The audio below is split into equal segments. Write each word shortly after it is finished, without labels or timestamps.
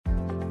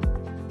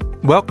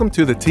Welcome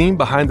to the Team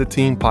Behind the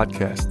Team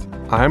podcast.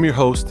 I am your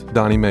host,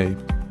 Donnie Mae.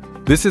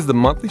 This is the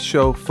monthly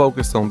show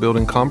focused on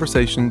building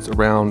conversations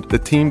around the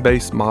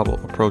team-based model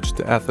approach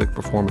to athletic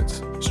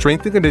performance,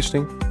 strength and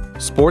conditioning,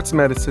 sports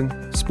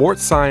medicine,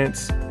 sports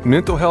science,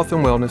 mental health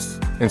and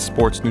wellness, and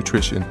sports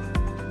nutrition.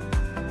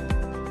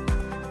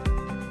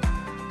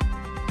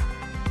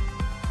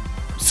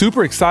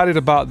 Super excited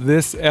about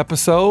this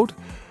episode.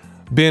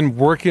 Been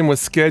working with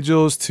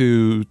schedules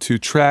to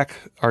track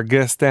our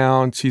guest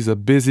down. She's a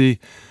busy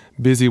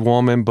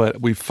woman, but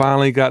we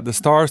finally got the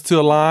stars to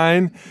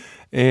align.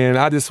 And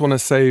I just want to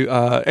say,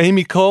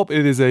 Amy Culp,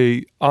 it is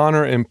an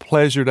honor and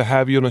pleasure to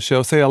have you on the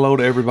show. Say hello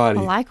to everybody.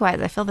 Well,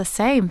 likewise, I feel the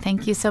same.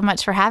 Thank you so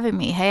much for having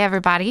me. Hey,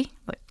 everybody.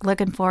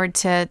 Looking forward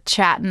to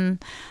chatting,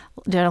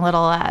 doing a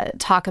little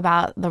talk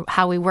about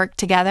how we work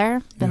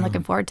together. Been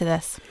looking forward to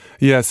this.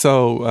 Yeah,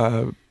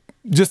 so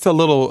just a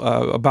little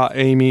about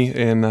Amy,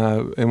 and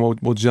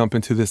we'll jump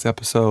into this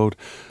episode.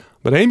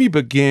 But Amy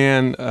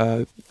began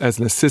as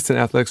an assistant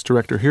athletics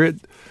director here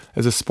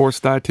as a sports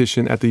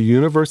dietitian at the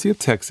University of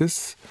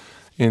Texas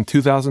in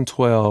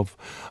 2012.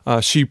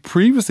 She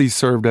previously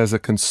served as a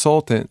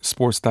consultant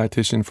sports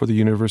dietitian for the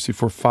university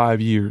for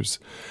 5 years.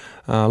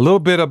 A little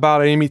bit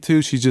about Amy,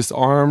 too. She's just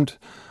armed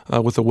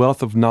with a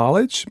wealth of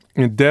knowledge.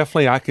 And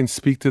definitely, I can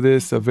speak to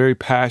this, a very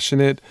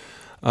passionate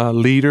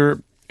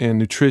leader in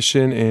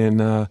nutrition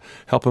and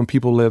helping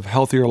people live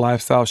healthier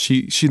lifestyles.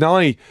 She not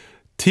only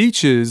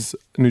teaches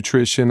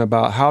nutrition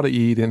about how to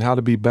eat and how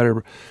to be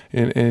better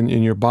in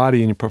your body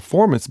and your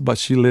performance, but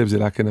she lives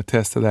it. I can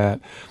attest to that.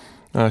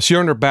 She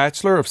earned her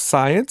Bachelor of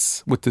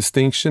Science with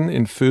distinction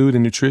in food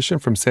and nutrition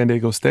from San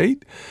Diego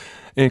State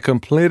and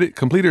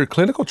completed her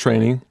clinical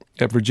training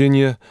at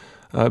Virginia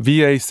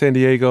VA San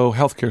Diego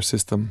Healthcare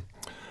System.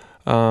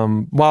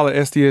 While at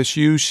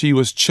SDSU, she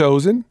was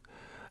chosen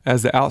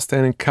as the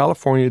Outstanding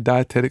California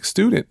Dietetic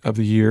Student of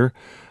the Year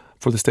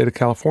for the state of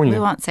California. We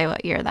won't say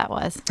what year that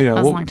was. Yeah,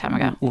 that was a long time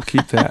ago. We'll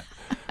keep that.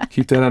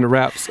 Keep that under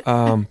wraps.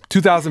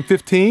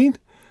 2015,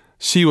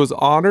 she was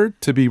honored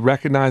to be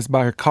recognized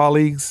by her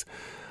colleagues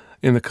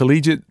in the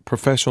Collegiate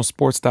Professional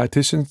Sports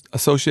Dietitians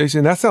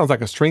Association. That sounds like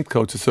a strength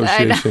coach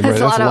association, right? That's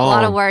a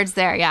lot of words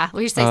there, yeah.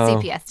 We should say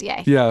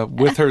CPSDA. Yeah,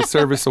 with her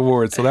service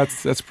award. So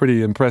that's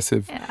pretty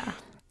impressive. Yeah.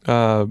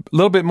 A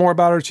little bit more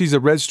about her. She's a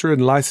registered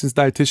and licensed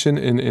dietitian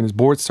and is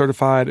board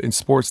certified in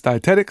sports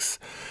dietetics.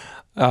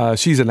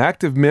 She's an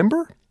active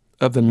member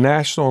of the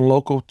national and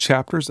local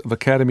chapters of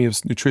Academy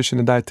of Nutrition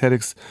and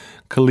Dietetics,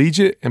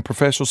 Collegiate and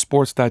Professional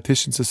Sports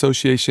Dietitians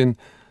Association,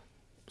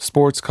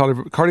 Sports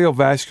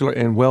Cardiovascular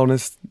and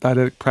Wellness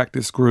Dietetic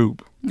Practice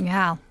Group.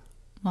 Yeah,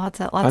 lots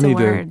of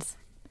words.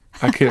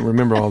 I can't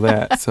remember all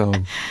that, so...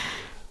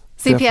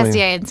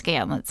 CPSDA and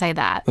SCAN, let's say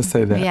that. Let's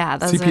say that. Yeah,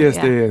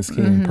 CPSDA and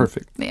SCAN, Mm-hmm.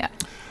 Perfect. Yeah.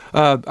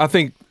 I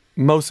think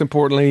most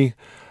importantly,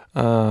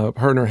 her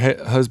and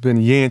her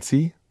husband,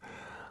 Yancey,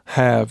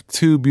 have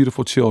two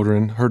beautiful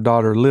children, her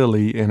daughter,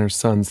 Lily, and her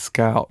son,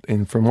 Scout.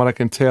 And from what I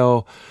can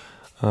tell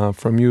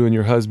from you and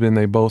your husband,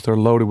 they both are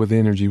loaded with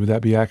energy. Would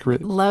that be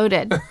accurate?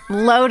 Loaded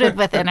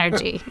with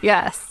energy,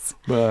 yes.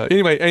 But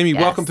anyway, Amy,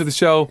 welcome to the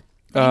show.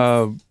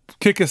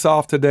 Kick us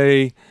off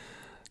today.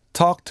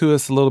 Talk to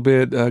us a little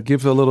bit.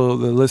 Give the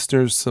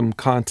listeners some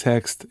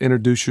context.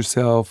 Introduce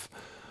yourself.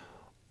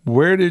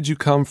 Where did you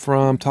come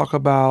from? Talk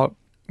about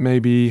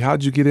maybe how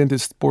did you get into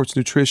sports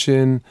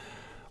nutrition?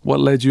 What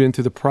led you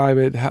into the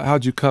private? How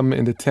did you come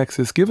into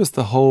Texas? Give us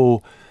the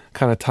whole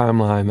kind of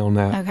timeline on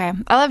that. Okay.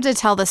 I love to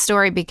tell the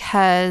story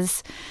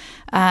because,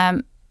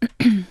 I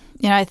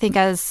think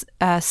as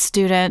a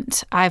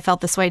student, I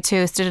felt this way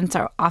too. Students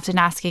are often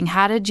asking,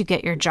 how did you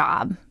get your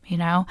job?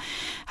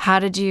 How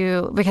did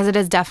you, because it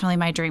is definitely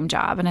my dream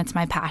job and it's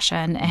my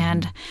passion.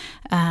 And,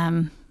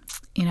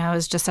 I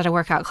was just at a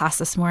workout class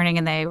this morning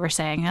and they were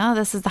saying, oh,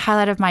 this is the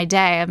highlight of my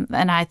day.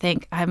 And I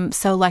think I'm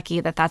so lucky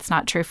that that's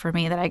not true for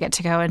me, that I get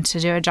to go and to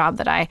do a job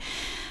that I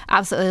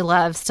absolutely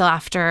love still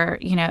after,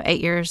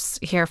 8 years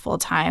here full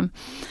time.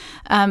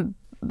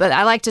 But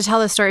I like to tell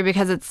this story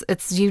because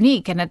it's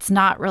unique and it's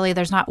not really,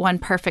 there's not one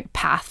perfect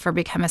path for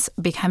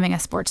becoming a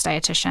sports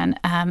dietitian.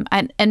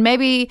 And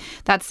maybe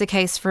that's the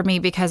case for me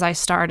because I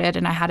started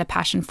and I had a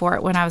passion for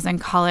it when I was in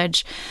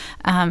college.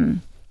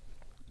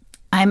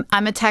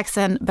 I'm a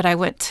Texan, but I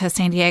went to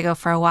San Diego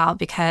for a while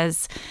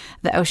because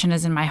the ocean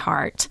is in my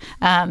heart.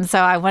 So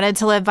I wanted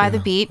to live by the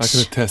beach. I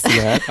can attest to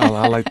that.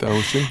 I like the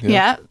ocean.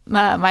 Yeah.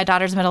 My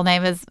daughter's middle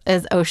name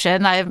is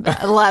Ocean. I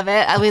love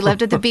it. We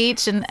lived at the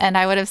beach and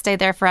I would have stayed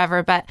there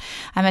forever, but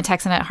I'm a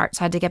Texan at heart,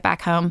 so I had to get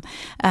back home.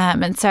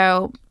 And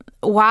so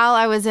while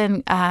I was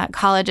in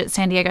college at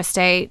San Diego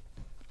State,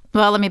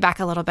 well, let me back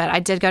a little bit.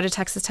 I did go to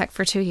Texas Tech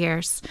for 2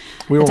 years.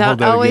 We won't hold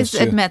that always against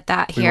you. admit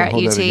that here at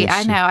UT.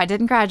 I know I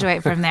didn't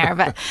graduate from there,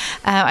 but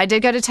I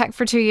did go to Tech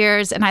for 2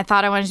 years, and I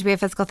thought I wanted to be a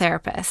physical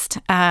therapist.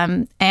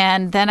 And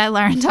then I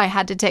learned I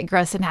had to take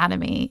gross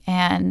anatomy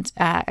and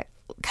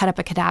cut up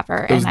a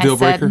cadaver. It was and a deal I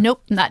said, breaker?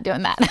 nope, not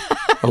doing that.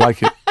 I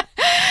like it.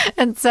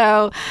 And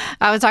so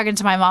I was talking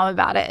to my mom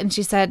about it, and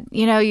she said,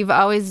 you've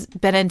always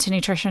been into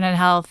nutrition and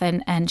health,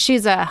 and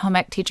she's a home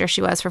ec teacher.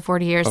 She was for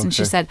 40 years. Okay. And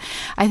she said,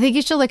 I think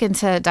you should look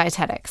into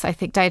dietetics. I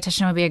think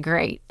dietitian would be a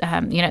great,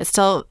 it's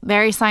still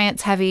very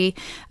science heavy,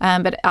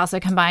 but it also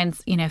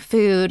combines,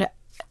 food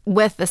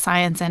with the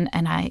science, and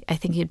I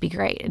think you'd be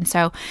great. And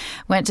so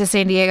moved to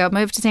San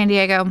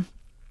Diego,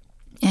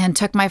 and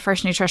took my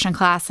first nutrition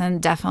class, and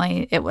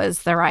definitely it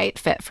was the right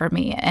fit for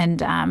me,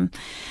 and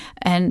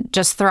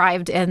just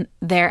thrived in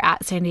there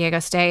at San Diego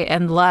State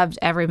and loved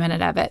every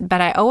minute of it. But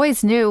I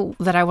always knew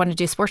that I wanted to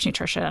do sports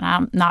nutrition, and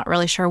I'm not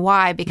really sure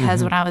why,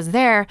 because when I was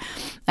there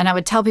and I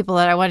would tell people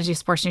that I wanted to do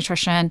sports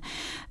nutrition,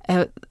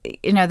 the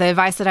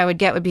advice that I would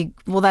get would be,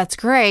 well, that's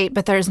great,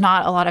 but there's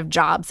not a lot of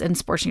jobs in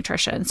sports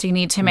nutrition. So you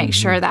need to make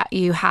sure that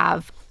you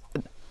have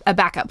a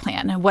backup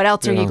plan. And what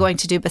else are you going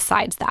to do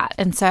besides that?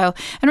 And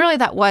really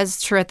that was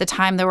true at the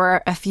time. There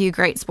were a few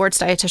great sports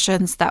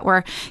dietitians that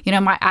were,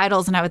 my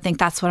idols. And I would think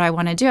that's what I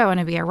want to do. I want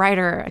to be a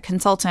writer, a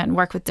consultant,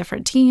 work with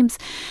different teams.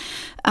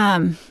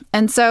 And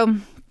so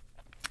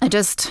I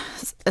just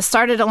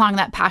started along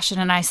that passion,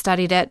 and I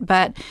studied it.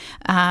 But,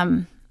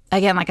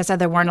 again, like I said,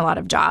 there weren't a lot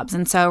of jobs.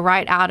 And so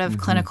right out of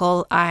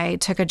clinical, I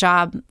took a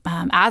job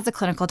as a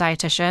clinical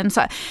dietitian.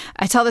 So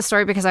I tell this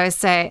story because I always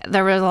say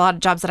there were a lot of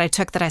jobs that I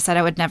took that I said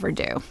I would never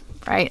do,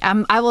 right?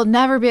 I will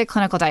never be a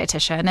clinical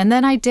dietitian. And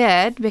then I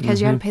did, because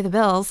you had to pay the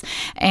bills.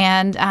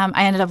 And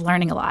I ended up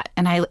learning a lot.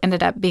 And I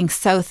ended up being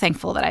so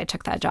thankful that I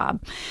took that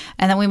job.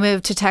 And then we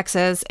moved to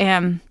Texas,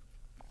 and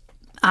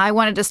I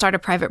wanted to start a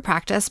private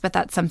practice, but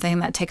that's something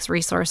that takes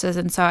resources.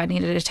 And so I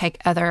needed to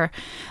take other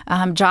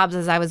jobs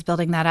as I was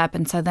building that up.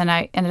 And so then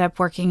I ended up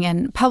working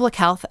in public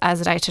health as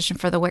a dietitian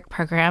for the WIC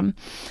program.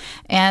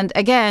 And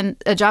again,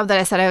 a job that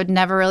I said I would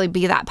never really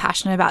be that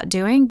passionate about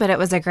doing, but it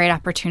was a great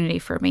opportunity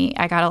for me.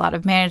 I got a lot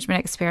of management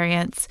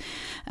experience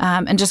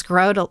and just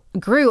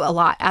grew a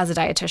lot as a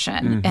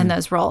dietitian in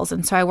those roles.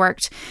 And so I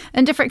worked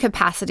in different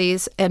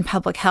capacities in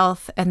public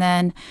health, and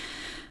then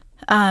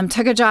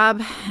took a job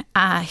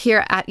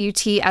here at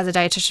UT as a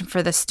dietitian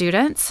for the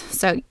students.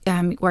 So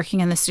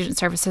working in the student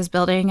services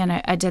building, and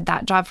I did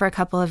that job for a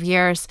couple of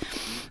years,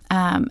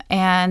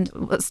 and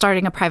was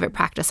starting a private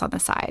practice on the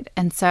side.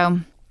 And so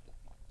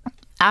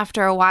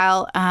after a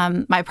while,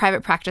 my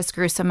private practice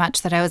grew so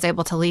much that I was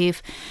able to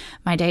leave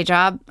my day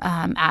job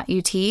at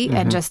UT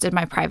and just did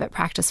my private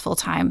practice full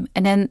time.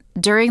 And then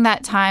during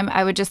that time,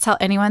 I would just tell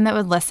anyone that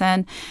would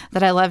listen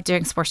that I loved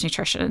doing sports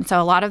nutrition. And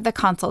so a lot of the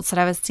consults that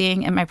I was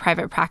seeing in my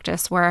private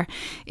practice were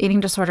eating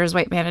disorders,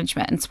 weight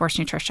management, and sports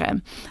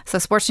nutrition. So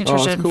sports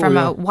nutrition from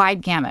a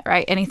wide gamut,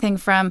 right? Anything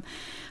from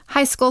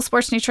high school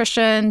sports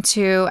nutrition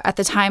to, at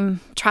the time,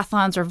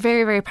 triathlons were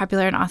very, very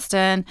popular in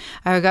Austin.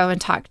 I would go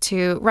and talk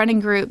to running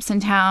groups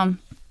in town.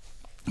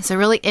 So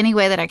really any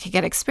way that I could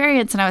get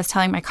experience. And I was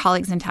telling my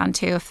colleagues in town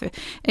too, if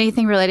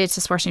anything related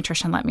to sports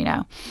nutrition, let me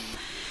know.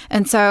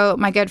 And so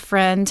my good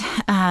friend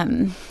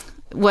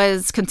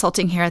was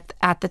consulting here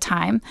at the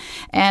time.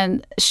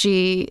 And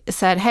she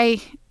said,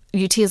 hey,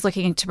 UT is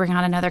looking to bring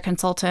on another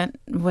consultant.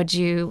 Would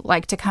you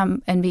like to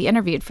come and be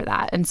interviewed for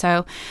that? And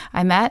so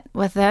I met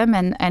with them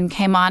and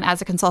came on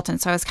as a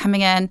consultant. So I was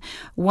coming in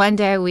one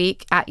day a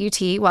week at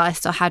UT while I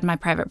still had my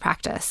private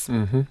practice.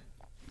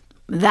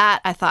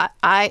 That I thought,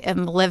 I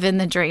am living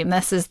the dream.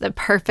 This is the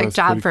perfect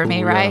job for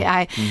me, right?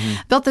 I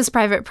built this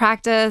private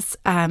practice.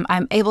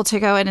 I'm able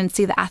to go in and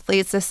see the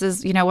athletes. This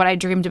is, what I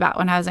dreamed about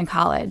when I was in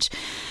college.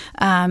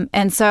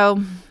 And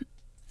so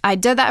I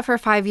did that for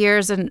 5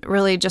 years and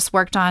really just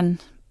worked on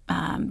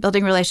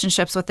building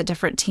relationships with the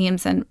different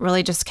teams, and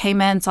really just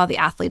came in, saw the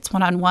athletes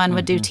one-on-one,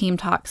 would do team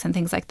talks and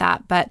things like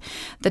that. But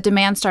the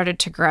demand started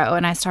to grow,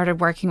 and I started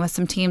working with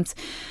some teams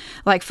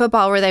like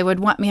football where they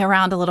would want me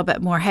around a little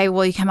bit more. Hey,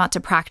 will you come out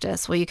to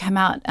practice? Will you come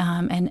out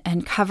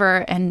and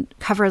cover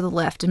the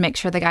lift and make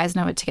sure the guys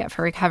know what to get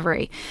for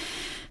recovery?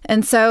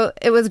 And so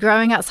it was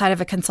growing outside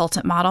of a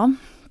consultant model.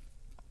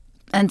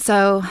 And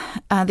so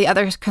the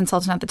other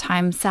consultant at the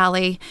time,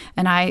 Sally,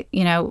 and I,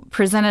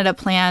 presented a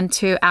plan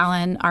to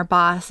Alan, our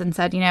boss, and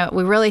said,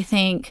 we really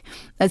think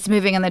it's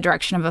moving in the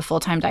direction of a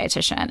full-time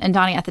dietitian. And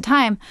Donnie, at the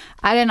time,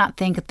 I did not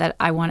think that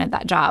I wanted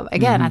that job.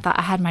 Again, I thought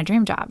I had my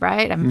dream job,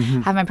 right? I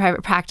have my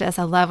private practice.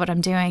 I love what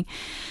I'm doing.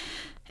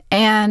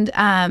 And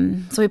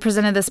so we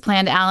presented this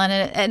plan to Alan,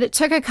 and it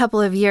took a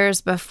couple of years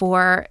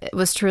before it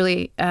was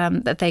truly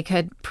that they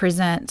could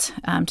present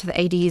to the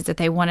ADs that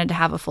they wanted to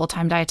have a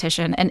full-time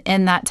dietitian. And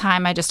in that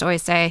time, I just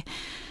always say,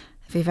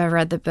 if you've ever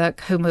read the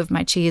book, Who Moved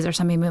My Cheese, or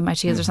Somebody Moved My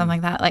Cheese, or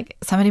something like that, like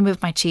somebody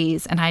moved my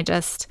cheese. And I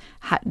just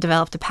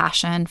developed a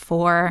passion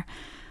for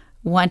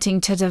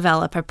wanting to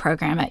develop a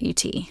program at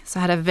UT. So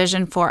I had a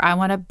vision for, I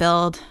want to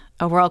build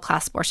a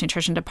world-class sports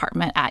nutrition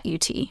department at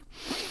UT.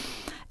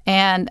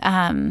 And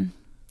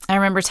I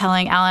remember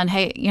telling Alan,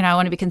 hey, I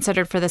want to be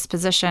considered for this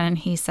position. And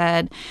he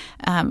said,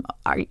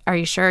 are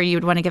you sure you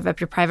would want to give up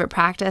your private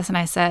practice? And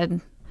I said,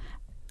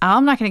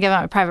 I'm not going to give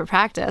up my private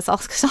practice. I'll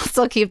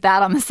still keep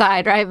that on the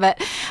side, right?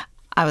 But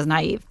I was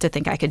naive to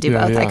think I could do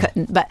both. Yeah. I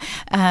couldn't. But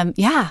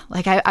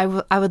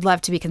I would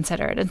love to be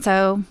considered. And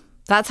so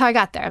that's how I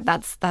got there.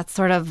 That's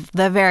sort of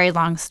the very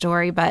long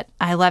story, but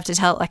I love to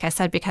tell it, like I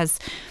said, because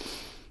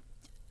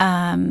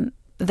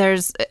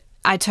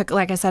I took,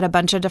 like I said, a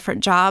bunch of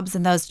different jobs,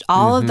 and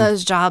all of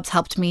those jobs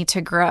helped me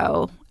to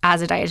grow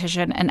as a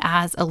dietitian and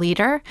as a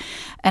leader.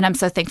 And I'm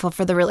so thankful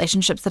for the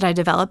relationships that I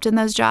developed in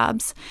those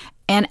jobs.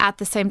 And at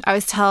the same, I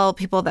always tell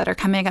people that are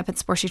coming up in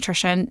sports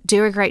nutrition,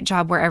 do a great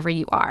job wherever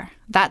you are.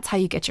 That's how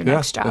you get your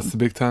next job. That's the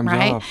big time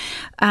right?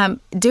 job.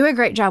 Do a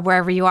great job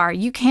wherever you are.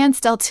 You can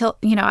still,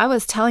 I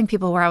was telling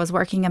people where I was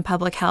working in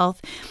public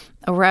health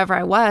or wherever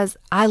I was,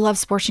 I love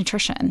sports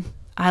nutrition.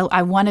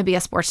 I want to be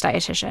a sports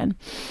dietitian.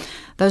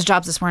 Those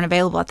jobs just weren't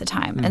available at the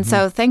time. And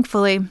so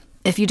thankfully,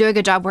 if you do a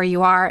good job where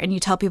you are and you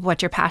tell people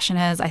what your passion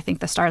is, I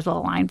think the stars will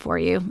align for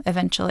you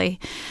eventually.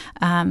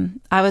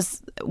 When I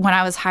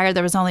was hired,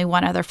 there was only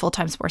one other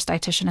full-time sports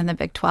dietitian in the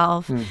Big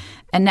 12.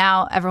 And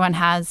now everyone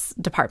has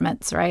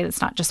departments, right?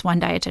 It's not just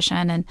one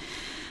dietitian.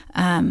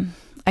 And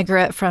I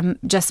grew it from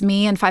just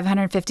me and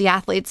 550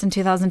 athletes in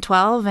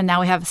 2012. And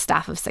now we have a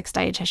staff of 6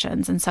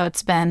 dietitians. And so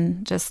it's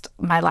been just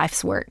my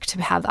life's work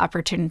to have the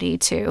opportunity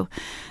to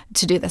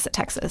do this at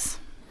Texas.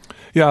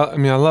 Yeah, I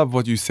mean, I love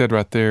what you said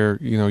right there.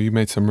 You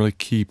made some really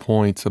key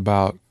points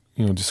about,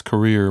 just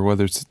career,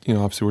 whether it's,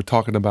 obviously we're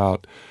talking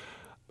about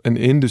an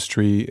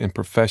industry and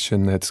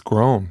profession that's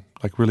grown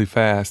like really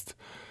fast.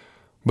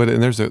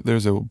 And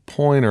there's a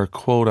point or a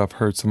quote I've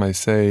heard somebody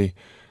say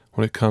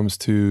when it comes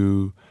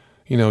to,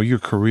 your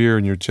career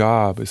and your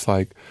job. It's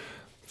like,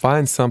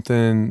 find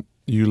something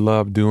you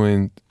love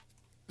doing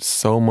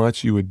so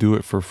much you would do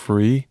it for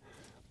free,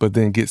 but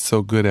then get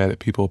so good at it,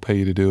 people pay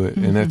you to do it.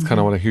 And that's kind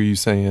of what I hear you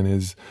saying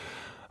is,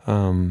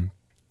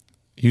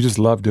 you just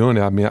love doing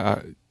it. I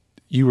mean,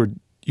 you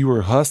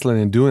were hustling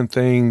and doing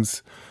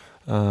things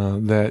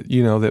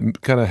that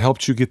kind of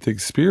helped you get the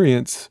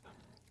experience,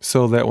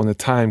 so that when the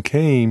time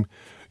came,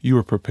 you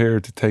were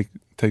prepared to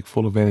take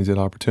full advantage of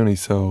that opportunity.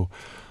 So,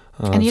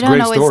 and you don't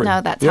always know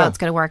that's how it's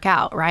going to work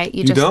out, right?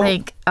 You just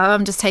think,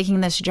 I'm just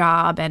taking this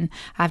job and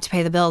I have to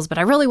pay the bills, but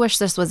I really wish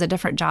this was a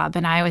different job.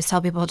 And I always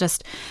tell people,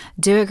 just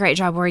do a great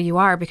job where you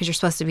are, because you're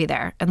supposed to be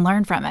there, and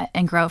learn from it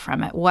and grow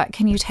from it. What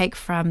can you take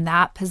from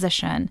that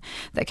position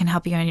that can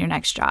help you in your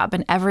next job?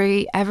 And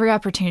every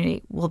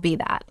opportunity will be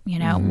that,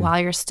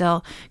 while you're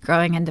still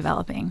growing and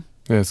developing.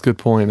 Yeah, it's a good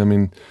point. I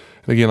mean,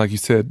 again, like you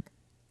said,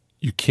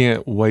 you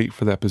can't wait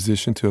for that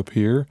position to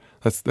appear.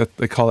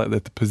 They call it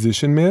the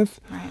position myth.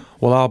 Right.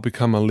 Well, I'll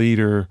become a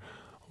leader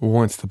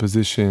once the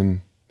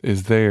position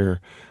is there,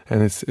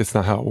 and it's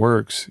not how it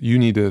works. You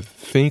need to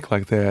think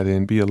like that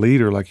and be a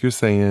leader, like you're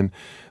saying.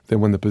 Then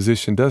when the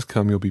position does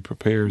come, you'll be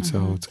prepared.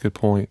 So it's a good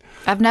point.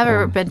 I've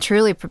never been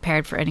truly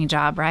prepared for any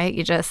job. Right?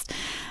 You just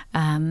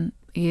you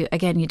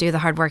do the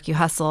hard work, you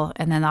hustle,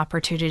 and then the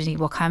opportunity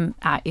will come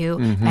at you,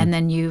 and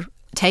then you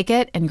take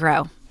it and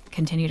grow,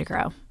 continue to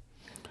grow.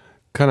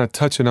 Kind of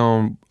touching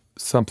on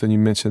something you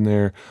mentioned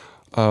there,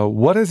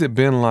 what has it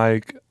been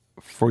like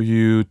for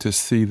you to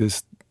see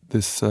this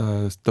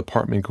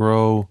department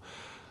grow?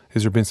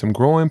 Has there been some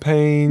growing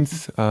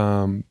pains?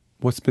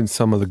 What's been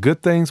some of the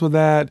good things with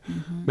that?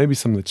 Maybe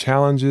some of the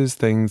challenges,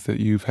 things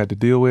that you've had to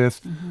deal with?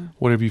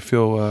 Whatever you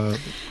feel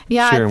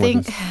sharing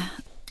with us.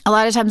 A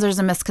lot of times there's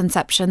a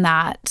misconception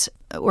that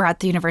we're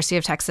at the University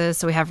of Texas,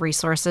 so we have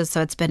resources,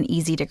 so it's been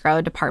easy to grow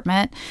a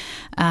department.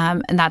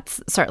 And that's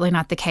certainly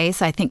not the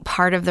case. I think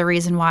part of the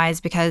reason why is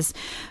because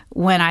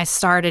when I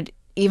started,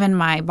 even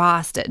my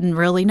boss didn't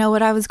really know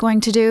what I was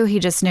going to do. He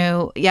just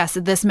knew, yes,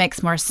 this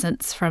makes more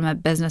sense from a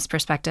business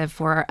perspective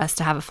for us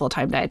to have a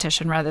full-time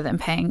dietitian rather than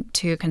paying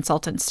 2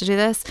 consultants to do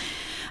this.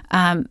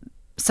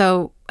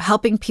 So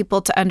helping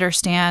people to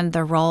understand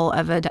the role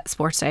of a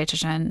sports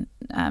dietitian.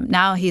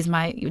 Now he's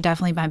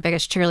definitely my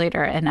biggest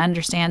cheerleader and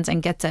understands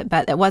and gets it,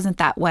 but it wasn't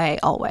that way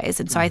always.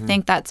 And so I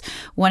think that's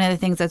one of the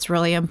things that's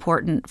really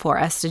important for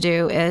us to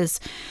do is,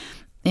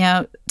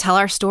 tell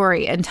our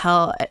story and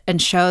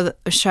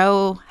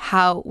show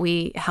how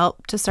we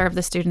help to serve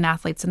the student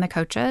athletes and the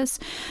coaches.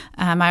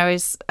 I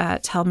always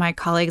tell my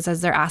colleagues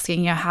as they're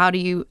asking, how do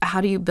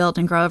you build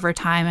and grow over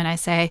time? And I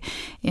say,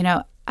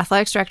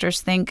 athletics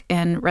directors think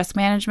in risk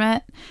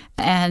management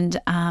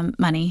and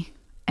money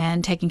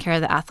and taking care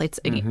of the athletes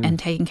and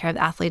taking care of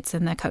the athletes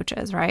and the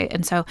coaches, right?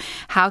 And so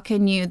how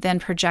can you then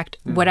project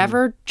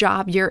whatever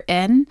job you're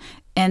in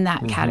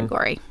that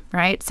category,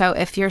 right? So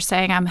if you're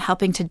saying I'm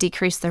helping to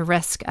decrease the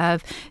risk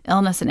of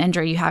illness and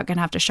injury, you're going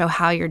to have to show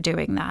how you're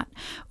doing that.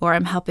 Or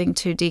I'm helping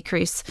to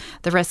decrease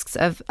the risks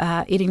of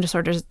eating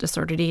disorders,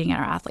 disordered eating in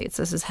our athletes.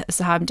 This is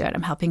how I'm doing it.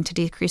 I'm helping to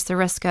decrease the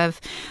risk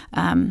of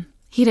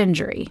heat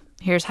injury.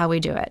 Here's how we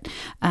do it.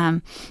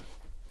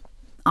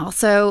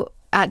 Also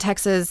at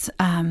Texas,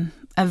 I'm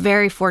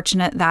very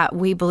fortunate that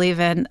we believe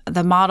in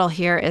the model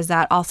here is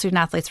that all student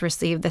athletes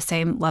receive the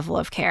same level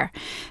of care.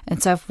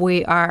 And so if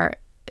we are,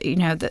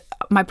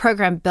 my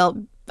program built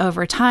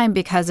over time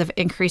because of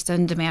increased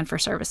in demand for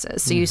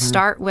services. So you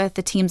start with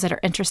the teams that are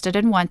interested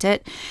and want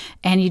it,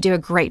 and you do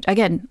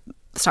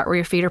start where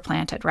your feet are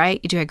planted, right?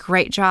 You do a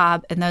great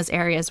job in those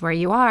areas where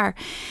you are.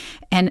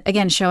 And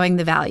again, showing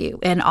the value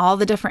in all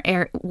the different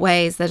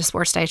ways that a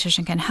sports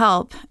dietitian can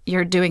help.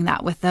 You're doing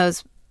that with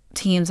those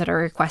teams that are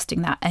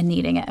requesting that and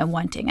needing it and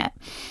wanting it.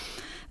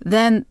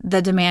 Then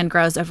the demand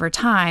grows over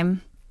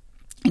time.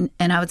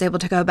 And I was able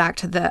to go back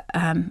to the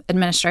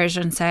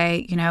administration and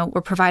say,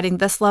 we're providing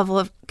this level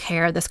of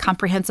care, this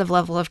comprehensive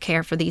level of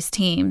care for these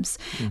teams.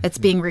 It's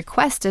being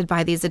requested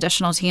by these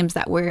additional teams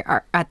that we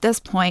are at this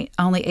point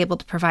only able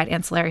to provide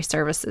ancillary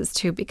services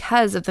to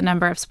because of the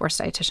number of sports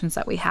dietitians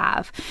that we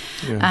have.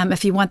 Yeah.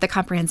 If you want the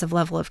comprehensive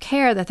level of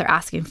care that they're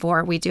asking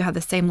for, we do have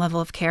the same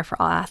level of care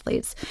for all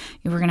athletes.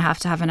 We're going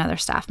to have another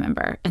staff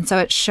member. And so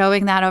it's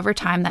showing that over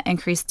time, that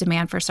increased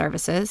demand for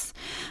services.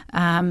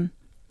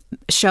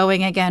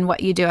 Showing, again,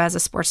 what you do as a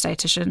sports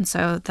dietitian.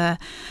 So the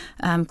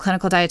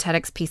clinical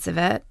dietetics piece of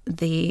it,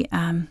 the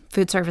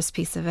food service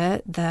piece of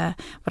it, the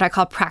what I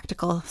call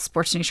practical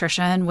sports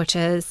nutrition, which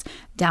is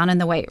down in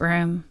the weight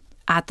room,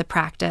 at the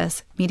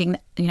practice, meeting,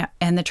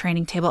 in the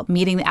training table,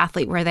 meeting the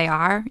athlete where they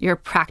are. You're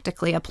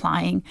practically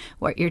applying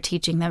what you're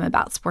teaching them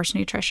about sports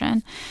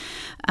nutrition.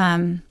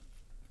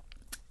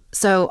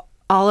 So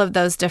all of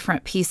those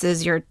different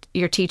pieces you're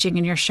teaching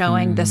and you're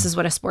showing this is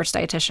what a sports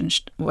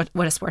dietitian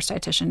what a sports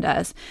dietitian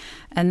does.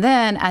 And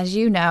then, as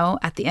you know,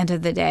 at the end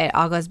of the day, it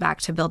all goes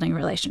back to building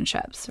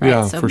relationships, right?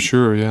 Yeah, so for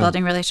sure, yeah.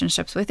 Building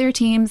relationships with your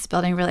teams,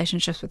 building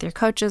relationships with your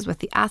coaches, with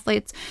the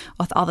athletes,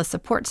 with all the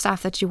support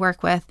staff that you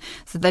work with,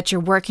 so that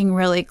you're working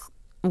really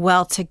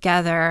well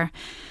together.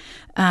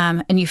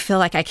 And you feel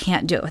like I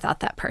can't do it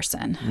without that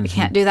person. I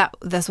can't do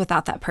this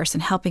without that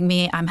person helping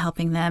me. I'm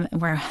helping them, and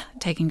we're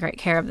taking great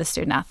care of the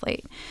student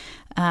athlete.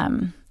 So I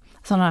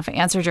don't know if I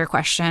answered your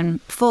question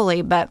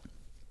fully, but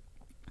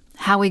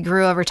how we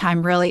grew over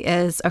time really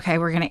is, okay,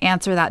 we're going to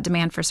answer that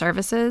demand for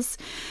services,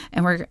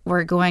 and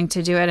we're going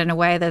to do it in a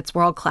way that's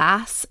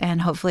world-class,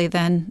 and hopefully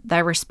then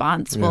the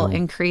response will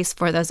increase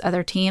for those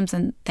other teams,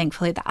 and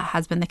thankfully that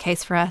has been the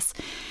case for us.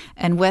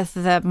 And with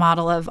the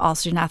model of all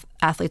student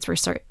athletes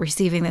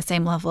receiving the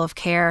same level of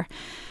care,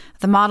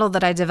 the model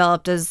that I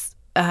developed is...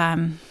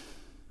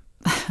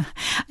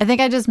 I think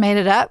I just made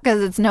it up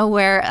because it's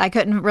nowhere. I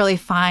couldn't really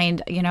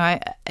find,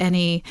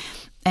 anything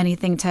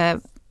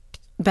to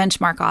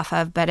benchmark off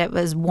of, but it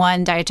was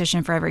one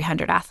dietitian for every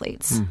 100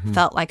 athletes.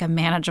 Felt like a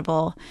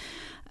manageable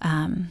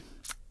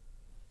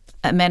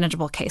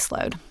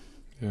caseload.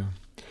 Yeah.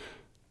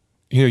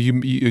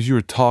 You as you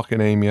were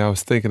talking, Amy, I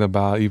was thinking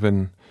about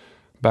even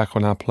back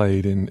when I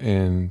played,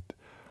 and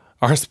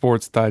our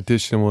sports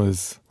dietitian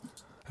was,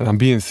 and I'm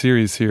being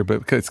serious here,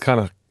 but it's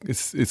kind of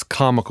it's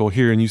comical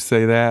hearing you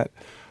say that.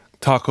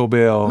 Taco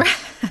Bell,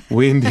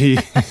 Wendy,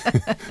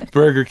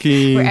 Burger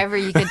King. Wherever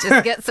you could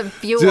just get some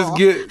fuel.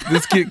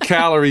 just get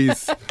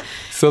calories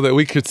so that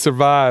we could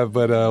survive.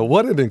 But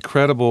what an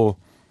incredible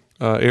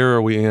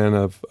era we're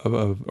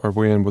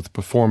in with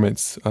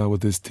performance,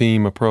 with this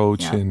team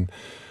approach and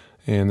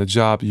the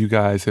job you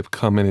guys have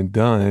come in and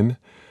done.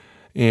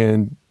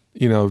 And,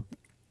 and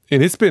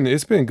it's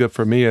been good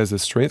for me as a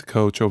strength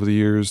coach over the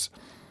years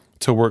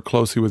to work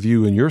closely with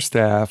you and your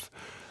staff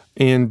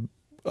and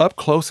up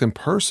close and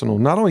personal,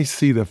 not only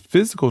see the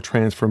physical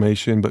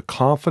transformation, but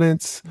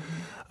confidence,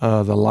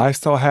 the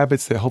lifestyle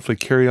habits that hopefully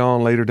carry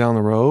on later down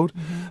the road.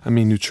 I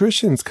mean,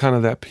 nutrition's kind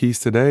of that piece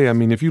today. I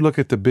mean, if you look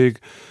at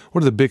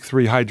what are the big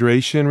three?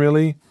 Hydration,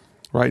 really,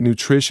 right?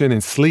 Nutrition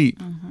and sleep.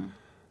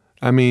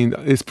 I mean,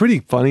 it's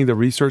pretty funny, the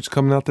research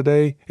coming out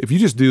today. If you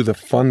just do the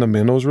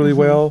fundamentals really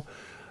well,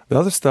 the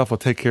other stuff will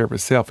take care of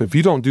itself. If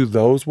you don't do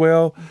those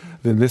well,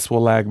 then this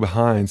will lag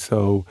behind.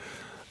 So,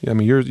 I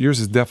mean,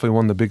 yours is definitely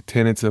one of the big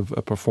tenets of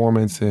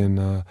performance, and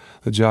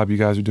the job you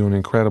guys are doing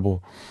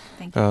incredible.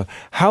 Thank you.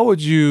 How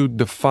would you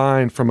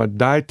define, from a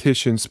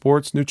dietitian,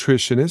 sports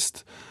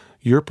nutritionist,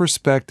 your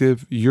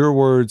perspective, your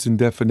words and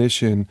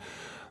definition,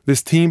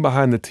 this Team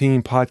Behind the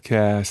Team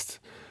podcast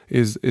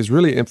is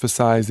really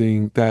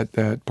emphasizing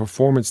that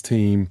performance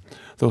team,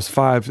 those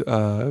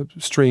 5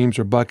 streams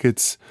or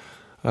buckets: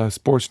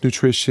 sports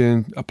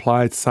nutrition,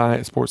 applied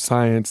science, sports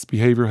science,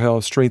 behavioral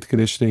health, strength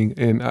conditioning,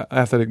 and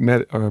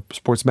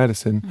sports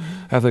medicine,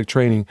 athletic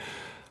training.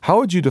 How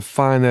would you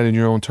define that in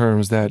your own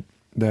terms, that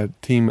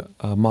team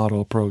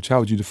model approach? How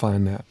would you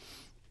define that?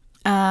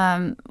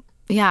 I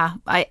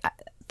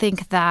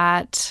think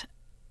that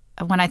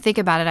when I think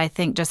about it, I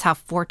think just how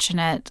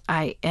fortunate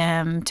I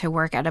am to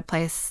work at a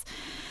place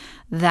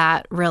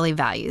that really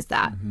values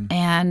that,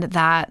 and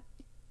that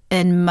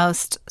in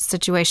most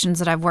situations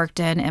that I've worked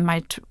in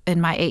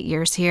my 8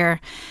 years here,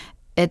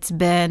 it's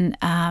been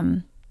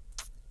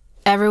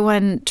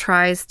everyone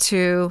tries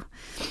to,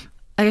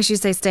 I guess you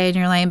say, stay in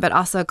your lane, but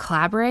also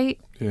collaborate.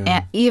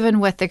 And even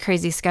with the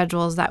crazy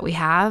schedules that we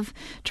have,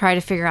 try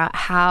to figure out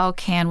how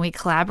can we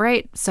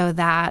collaborate so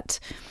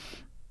that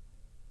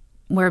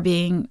we're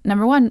being,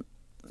 number one,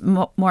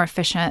 more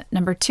efficient.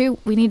 Number two,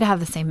 we need to have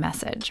the same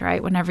message,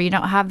 right? Whenever you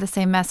don't have the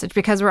same message,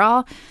 because we're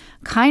all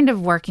kind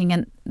of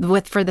working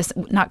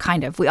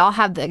we all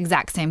have the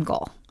exact same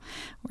goal.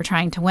 We're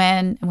trying to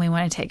win, and we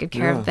want to take good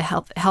care of the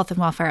health and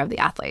welfare of the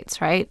athletes,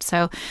 right?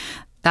 So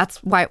that's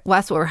what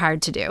we're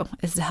hired to do,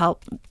 is to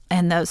help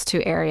in those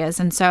two areas.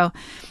 And so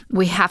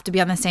we have to be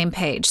on the same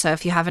page. So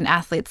if you have an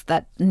athlete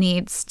that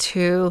needs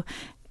to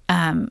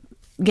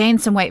gain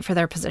some weight for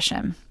their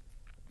position,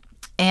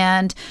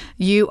 and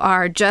you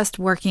are just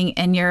working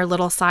in your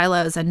little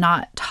silos and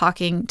not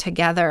talking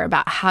together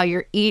about how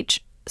you're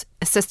each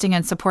assisting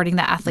and supporting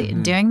the athlete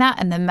in doing that,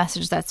 and the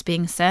message that's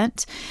being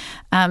sent.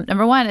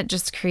 Number one, it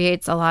just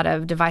creates a lot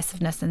of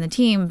divisiveness in the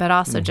team, but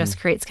also just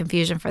creates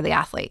confusion for the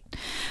athlete.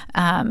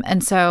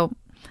 And so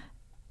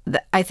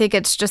I think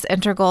it's just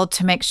integral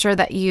to make sure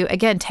that you,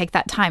 again, take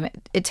that time.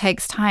 It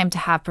takes time to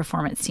have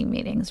performance team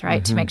meetings,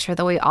 right? To make sure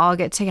that we all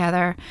get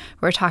together,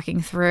 we're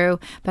talking through.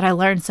 But I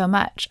learned so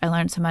much. I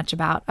learned so much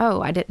about,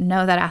 I didn't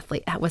know that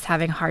athlete was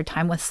having a hard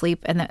time with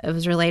sleep and that it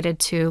was related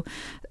to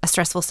a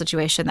stressful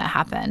situation that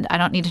happened. I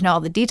don't need to know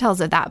all the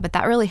details of that, but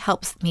that really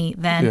helps me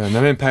then. Yeah, and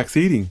that impacts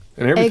eating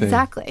and everything.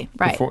 Exactly,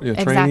 right. Training,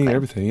 exactly.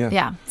 everything, yeah.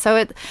 Yeah,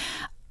 so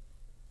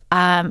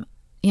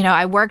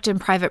I worked in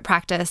private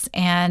practice,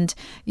 and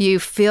you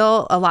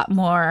feel a lot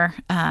more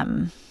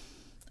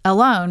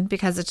alone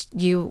because it's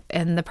you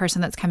and the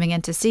person that's coming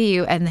in to see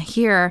you. And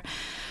here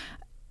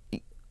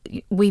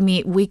we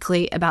meet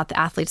weekly about the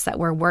athletes that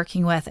we're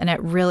working with, and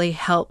it really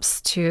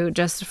helps to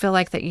just feel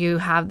like that you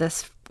have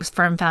this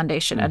firm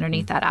foundation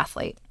underneath that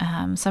athlete.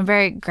 So I'm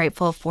very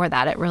grateful for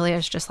that. It really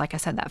is just, like I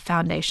said, that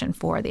foundation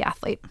for the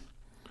athlete.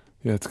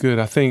 Yeah, it's good.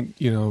 I think,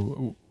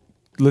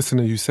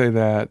 listening to you say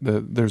that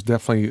there's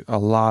definitely a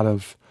lot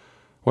of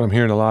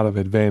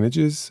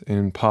advantages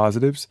and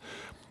positives.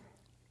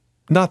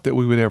 Not that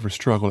we would ever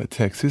struggle at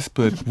Texas,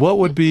 but what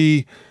would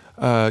be,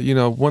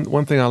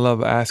 one thing I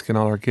love asking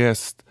all our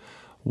guests,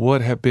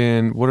 what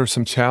are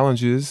some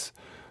challenges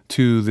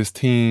to this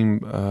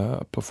team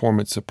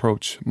performance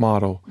approach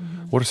model?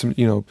 What are some,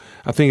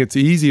 I think it's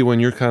easy when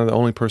you're kind of the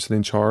only person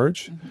in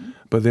charge,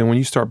 but then when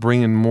you start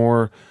bringing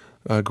more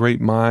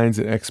great minds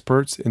and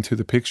experts into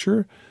the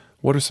picture,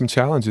 what are some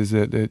challenges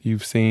that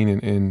you've seen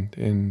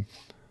and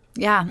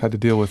had to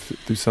deal with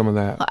through some of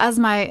that? Well, as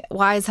my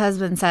wise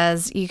husband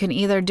says, you can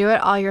either do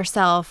it all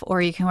yourself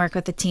or you can work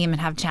with the team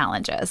and have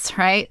challenges,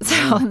 right?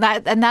 So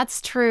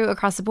that's true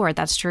across the board.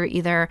 That's true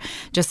either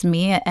just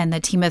me and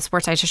the team of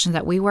sports dietitians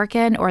that we work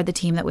in, or the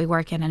team that we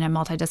work in a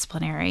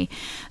multidisciplinary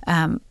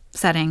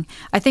setting.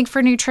 I think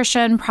for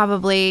nutrition,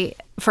 probably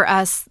for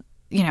us,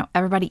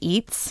 everybody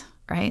eats,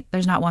 right?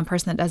 There's not one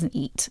person that doesn't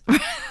eat.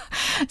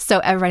 So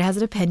everybody has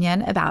an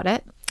opinion about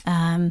it.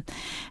 And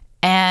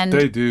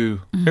they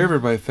do.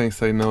 Everybody thinks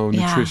they know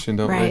nutrition,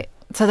 don't right.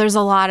 they? So there's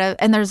a lot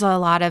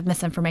of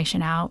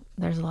misinformation out.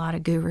 There's a lot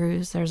of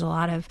gurus. There's a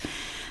lot of,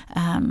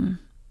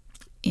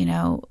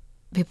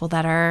 people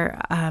that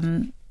are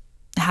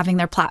having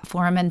their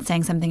platform and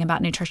saying something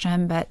about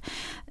nutrition. But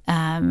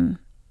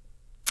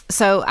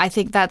so I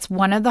think that's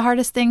one of the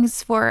hardest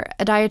things for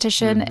a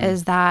dietitian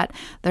is that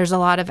there's a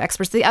lot of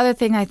experts. The other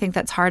thing I think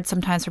that's hard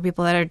sometimes for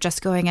people that are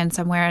just going in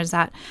somewhere is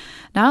that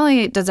not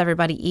only does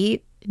everybody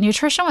eat,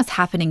 nutrition was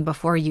happening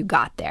before you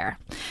got there.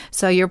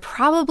 So you're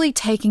probably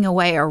taking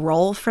away a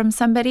role from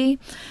somebody.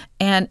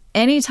 And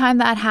anytime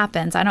that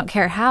happens, I don't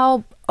care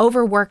how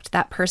overworked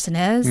that person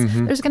is,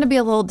 there's going to be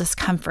a little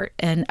discomfort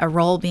in a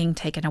role being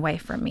taken away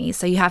from me.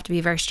 So you have to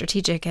be very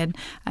strategic. And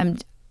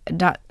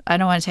I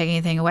don't want to take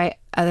anything away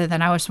other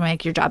than I just want to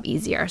make your job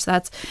easier. So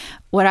that's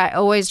what I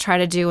always try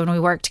to do when we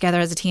work together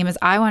as a team is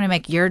I want to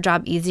make your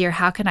job easier.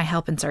 How can I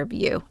help and serve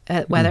you?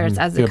 Whether it's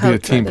as a coach, be a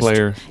team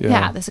player.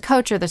 As a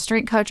coach or the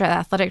strength coach or the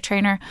athletic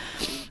trainer.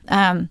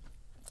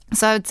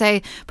 So I would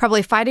say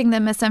probably fighting the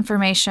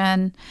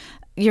misinformation.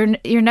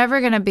 You're never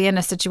going to be in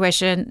a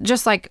situation,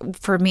 just like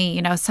for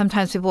me,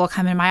 sometimes people will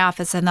come in my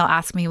office and they'll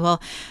ask me,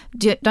 well,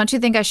 don't you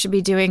think I should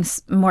be doing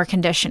more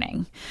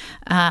conditioning?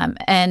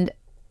 And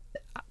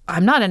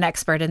I'm not an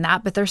expert in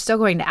that, but they're still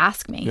going to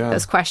ask me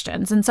those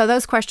questions. And so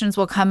those questions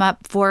will come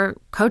up for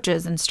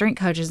coaches and strength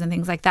coaches and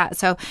things like that.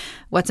 So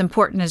what's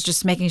important is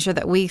just making sure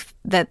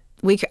that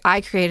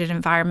I create an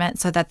environment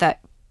so that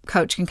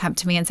coach can come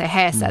to me and say,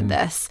 hey, I said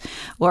this,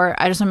 or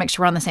I just want to make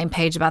sure we're on the same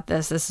page about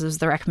this. This is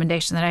the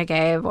recommendation that I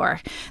gave, or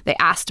they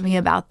asked me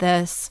about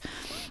this.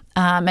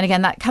 And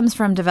again, that comes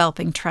from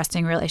developing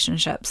trusting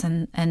relationships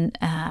and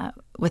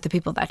with the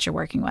people that you're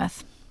working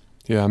with.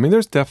 Yeah, I mean,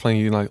 there's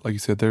definitely, like you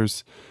said,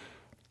 there's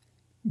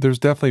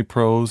definitely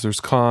pros, there's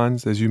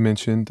cons, as you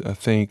mentioned. I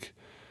think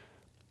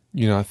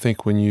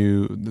when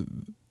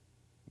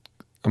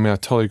I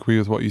totally agree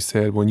with what you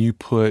said. When you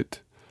put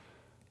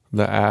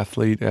the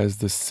athlete as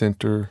the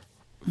center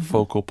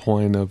focal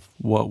point of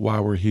why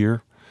we're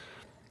here,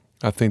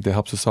 I think that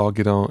helps us all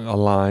get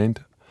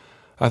aligned.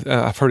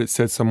 I've heard it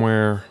said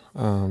somewhere,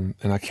 and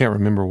I can't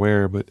remember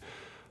where, but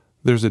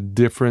there's a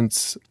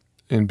difference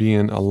in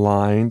being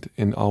aligned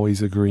and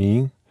always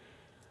agreeing.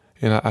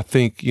 And I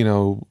think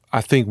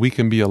we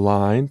can be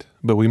aligned,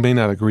 but we may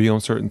not agree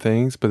on certain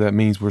things, but that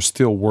means we're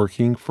still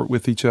working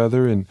with each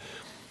other. And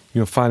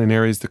finding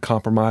areas to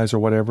compromise or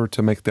whatever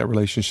to make that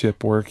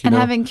relationship work. And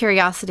having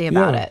curiosity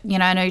about Yeah.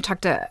 it. I know you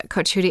talked to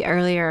Coach Hootie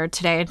earlier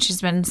today, and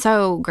she's been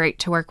so great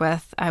to work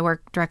with. I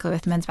work directly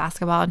with men's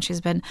basketball, and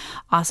she's been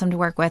awesome to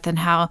work with. And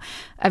how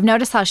I've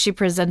noticed how she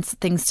presents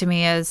things to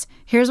me as,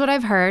 here's what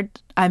I've heard.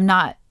 I'm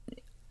not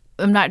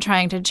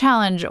trying to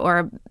challenge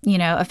or,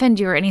 offend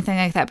you or anything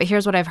like that, but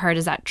here's what I've heard.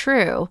 Is that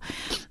true?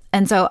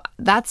 And so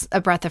that's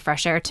a breath of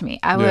fresh air to me.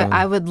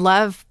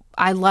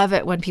 I love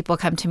it when people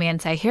come to me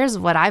and say, here's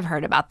what I've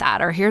heard about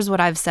that, or here's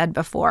what I've said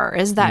before.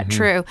 Is that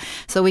true?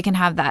 So we can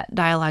have that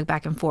dialogue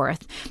back and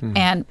forth.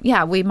 And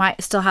yeah, we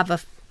might still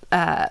have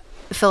a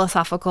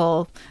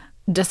philosophical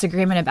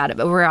disagreement about it,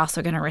 but we're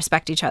also going to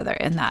respect each other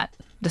in that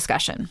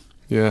discussion.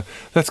 Yeah,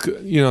 that's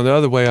good. The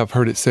other way I've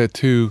heard it said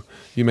too,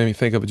 you made me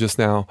think of it just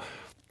now,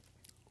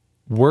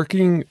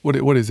 working,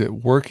 what is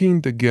it?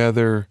 Working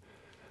together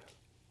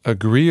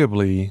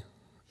agreeably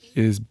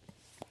is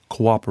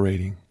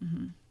cooperating.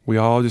 We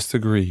all just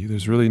agree.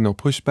 There's really no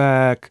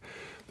pushback.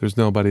 There's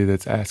nobody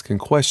that's asking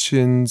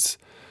questions.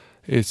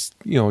 It's,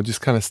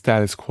 just kind of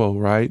status quo,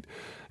 right?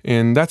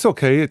 And that's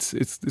okay.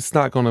 It's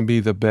not going to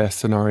be the best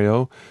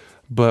scenario,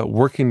 but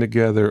working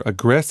together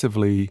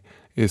aggressively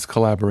is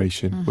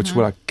collaboration, which is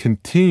what I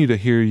continue to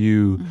hear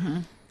you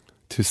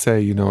to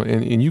say,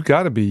 and you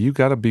gotta be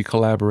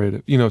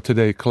collaborative,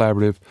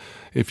 collaborative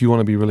if you want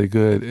to be really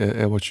good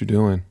at what you're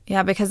doing.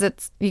 Yeah,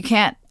 because you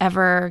can't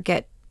ever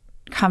get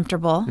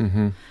comfortable.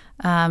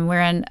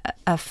 We're in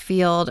a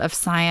field of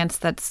science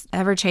that's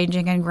ever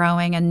changing and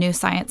growing, and new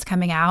science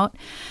coming out,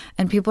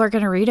 and people are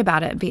going to read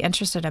about it and be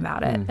interested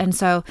about it. And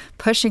so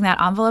pushing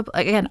that envelope,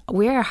 again,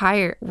 we are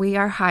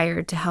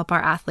hired to help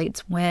our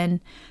athletes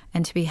win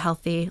and to be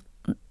healthy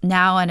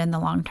now and in the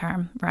long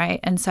term,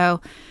 right? And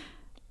so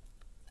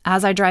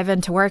as I drive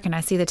into work and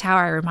I see the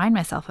tower, I remind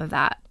myself of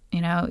that.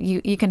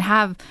 You can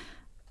have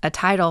a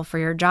title for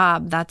your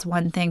job, that's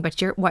one thing, but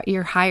what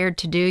you're hired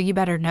to do, you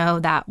better know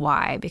that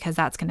why, because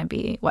that's going to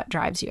be what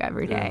drives you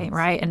every day,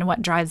 right? And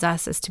what drives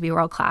us is to be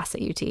world class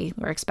at UT.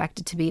 We're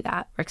expected to be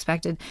that. We're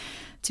expected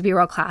to be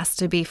world class,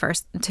 to be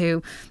first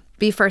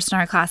in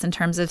our class in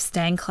terms of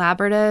staying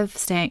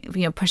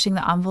collaborative, pushing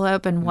the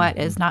envelope, and what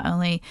is not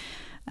only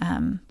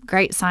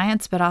great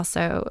science, but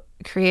also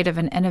creative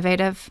and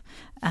innovative.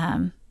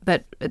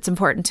 But it's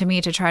important to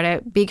me to try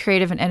to be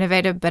creative and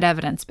innovative, but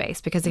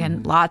evidence-based, because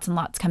again, lots and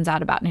lots comes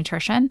out about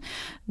nutrition.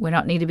 We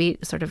don't need to be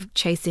sort of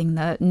chasing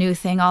the new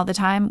thing all the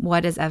time.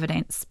 What is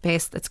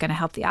evidence-based that's going to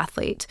help the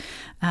athlete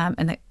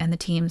and the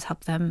teams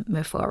help them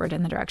move forward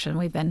in the direction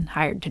we've been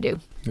hired to do?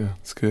 Yeah,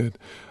 that's good.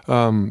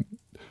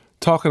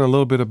 Talking a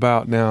little bit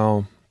about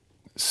now,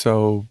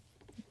 so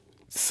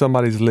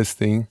somebody's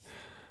listening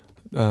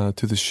to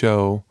the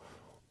show.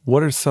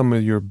 What are some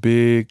of your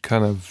big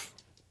kind of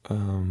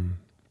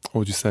what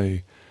would you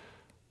say,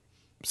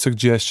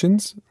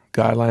 suggestions,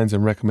 guidelines,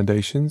 and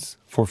recommendations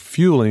for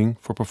fueling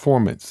for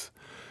performance?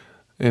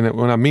 And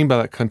what I mean by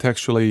that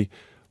contextually,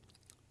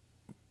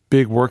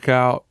 big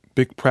workout,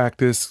 big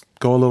practice,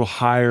 go a little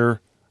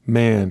higher,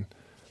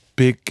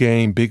 big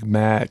game, big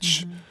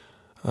match.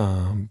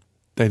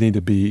 They need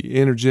to be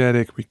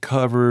energetic,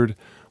 recovered.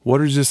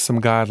 What are just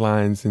some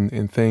guidelines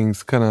and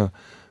things kind of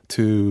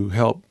to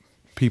help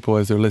people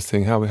as they're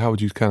listening? How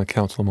would you kind of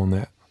counsel them on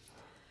that?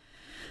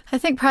 I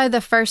think probably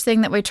the first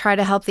thing that we try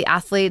to help the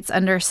athletes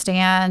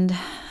understand,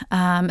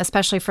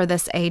 especially for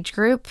this age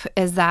group,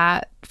 is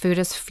that food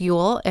is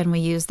fuel, and we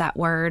use that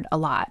word a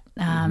lot,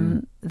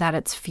 that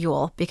it's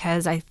fuel,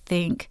 because I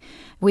think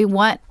we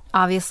want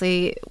our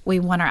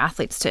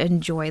athletes to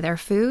enjoy their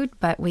food,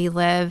 but we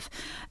live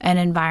in an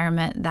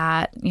environment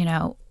that,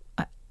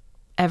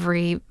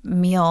 every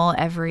meal,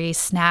 every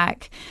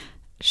snack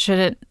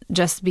shouldn't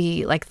just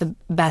be like the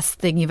best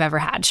thing you've ever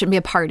had. Shouldn't be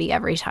a party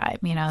every time,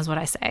 is what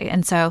I say.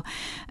 And so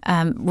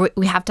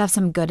we have to have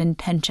some good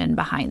intention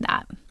behind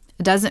that.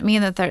 It doesn't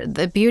mean that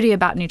the beauty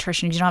about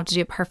nutrition is you don't have to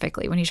do it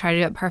perfectly. When you try to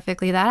do it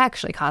perfectly, that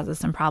actually causes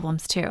some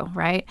problems too,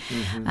 right?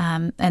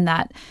 And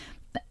that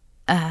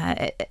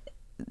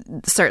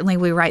certainly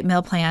we write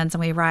meal plans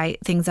and we write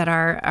things that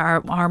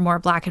are more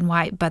black and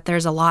white, but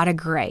there's a lot of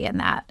gray in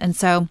that. And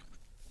so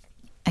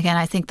again,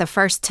 I think the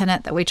first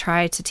tenet that we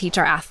try to teach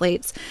our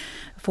athletes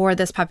for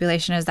this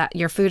population is that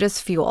your food is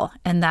fuel,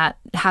 and that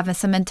having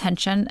some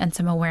intention and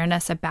some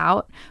awareness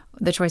about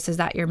the choices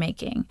that you're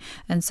making.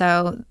 And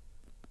so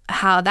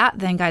how that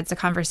then guides the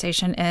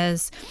conversation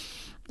is,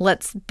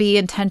 let's be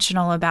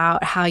intentional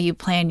about how you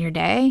plan your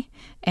day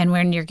and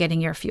when you're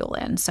getting your fuel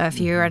in. So if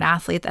you're an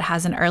athlete that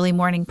has an early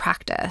morning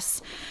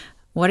practice,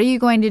 what are you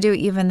going to do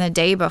even the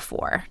day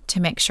before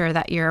to make sure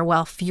that you're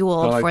well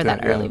fueled for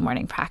that early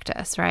morning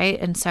practice, right?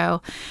 And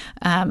so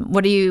how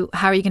are you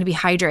going to be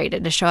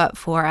hydrated to show up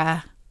for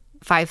a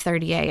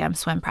 5:30 a.m.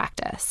 swim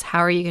practice? How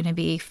are you going to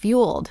be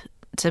fueled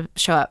to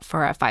show up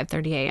for a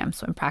 5:30 a.m.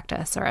 swim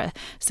practice or a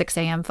 6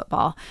 a.m.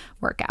 football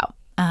workout?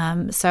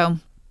 So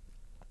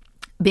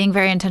being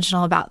very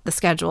intentional about the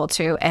schedule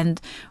too, and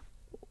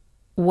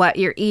what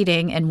you're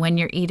eating and when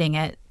you're eating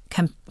it,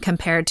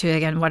 compared to,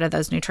 again, what are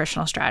those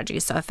nutritional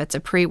strategies? So if it's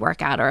a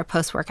pre-workout or a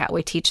post-workout,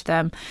 we teach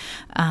them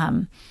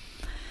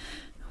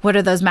what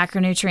are those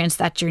macronutrients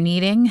that you're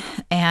needing,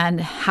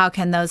 and how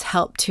can those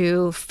help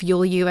to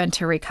fuel you and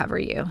to recover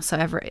you?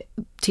 So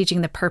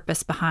teaching the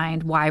purpose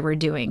behind why we're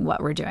doing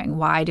what we're doing.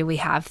 Why do we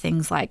have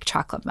things like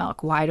chocolate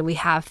milk? Why do we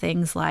have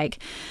things like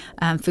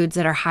foods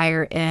that are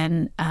higher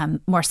in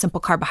more simple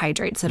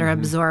carbohydrates that are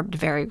absorbed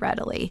very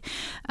readily?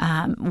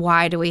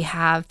 Why do we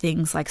have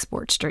things like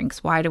sports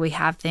drinks? Why do we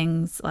have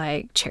things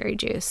like cherry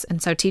juice?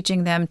 And so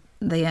teaching them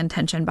the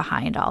intention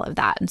behind all of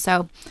that. And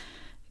so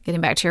getting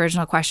back to your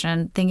original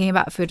question, thinking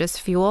about food as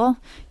fuel,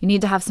 you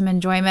need to have some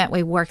enjoyment.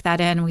 We work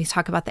that in. We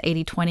talk about the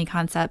 80-20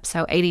 concept.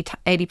 So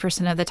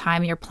 80% of the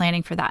time you're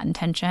planning for that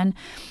intention,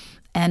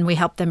 and we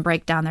help them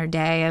break down their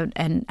day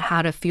and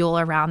how to fuel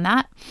around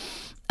that.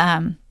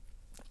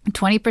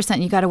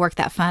 20% you got to work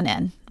that fun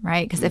in,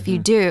 right? Because if you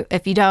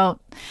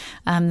don't,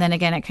 then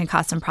again, it can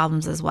cause some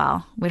problems as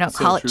well. We don't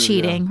call it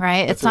cheating,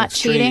 right? That's it's not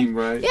cheating.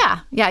 Right?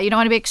 Yeah. You don't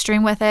want to be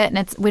extreme with it.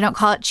 And we don't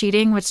call it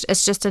cheating, which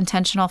is just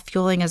intentional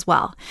fueling as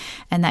well.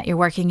 And that you're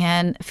working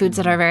in foods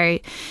that are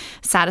very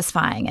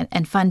satisfying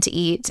and fun to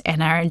eat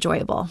and are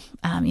enjoyable.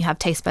 You have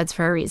taste buds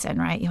for a reason,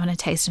 right? You want to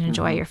taste and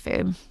enjoy your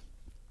food.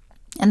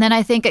 And then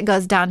I think it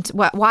goes down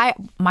to why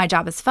my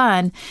job is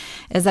fun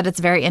is that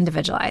it's very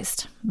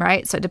individualized,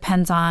 right? So it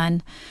depends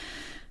on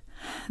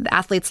the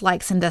athlete's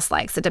likes and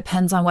dislikes. It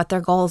depends on what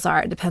their goals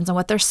are. It depends on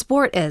what their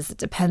sport is. It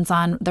depends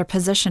on their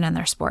position in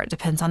their sport. It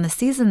depends on the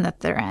season that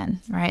they're in,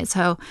 right?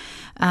 So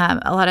a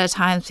lot of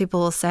times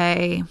people will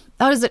say,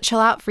 oh, does it chill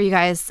out for you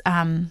guys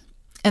in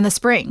the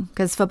spring?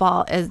 Because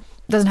football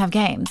doesn't have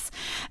games.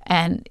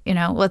 And,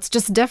 well, it's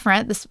just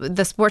different.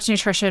 The sports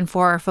nutrition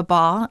for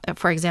football,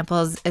 for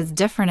example, is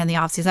different in the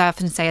off season. I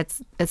often say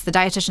it's the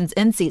dietitian's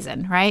in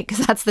season, right?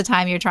 Because that's the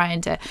time you're trying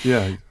to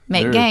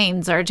make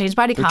gains or change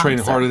body comp. They're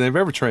training harder than they've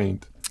ever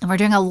trained. And we're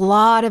doing a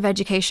lot of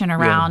education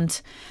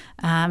around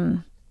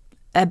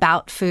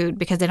about food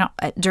because they don't.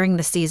 During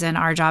the season,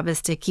 our job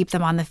is to keep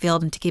them on the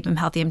field and to keep them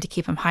healthy and to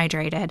keep them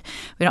hydrated.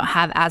 We don't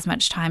have as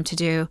much time to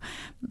do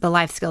the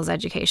life skills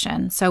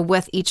education. So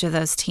with each of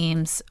those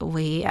teams,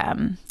 we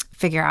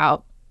figure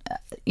out,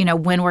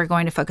 when we're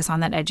going to focus on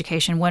that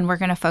education, when we're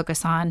going to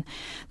focus on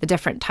the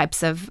different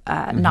types of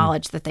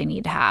knowledge that they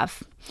need to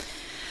have.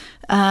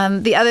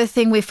 The other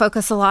thing we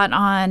focus a lot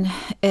on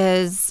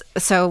is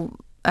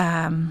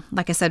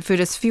like I said, food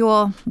is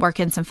fuel. Work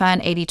in some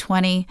fun,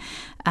 80-20.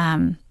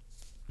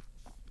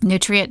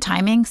 Nutrient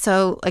timing.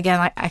 So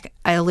again,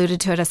 I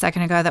alluded to it a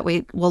second ago that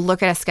we will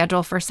look at a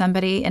schedule for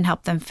somebody and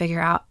help them figure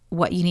out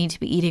what you need to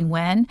be eating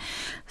when.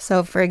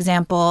 So for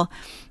example,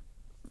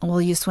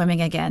 we'll use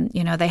swimming again.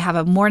 They have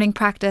a morning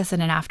practice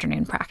and an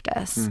afternoon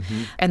practice.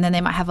 And then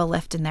they might have a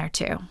lift in there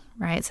too,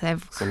 right? So they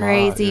have a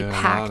crazy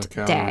packed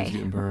day.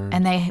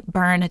 And they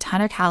burn a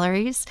ton of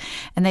calories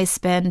and they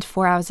spend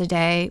 4 hours a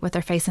day with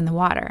their face in the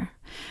water,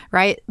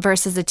 right?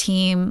 Versus a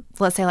team,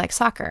 let's say like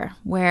soccer,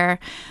 where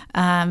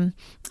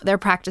they're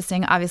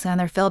practicing obviously on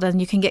their field and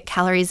you can get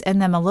calories in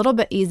them a little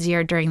bit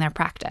easier during their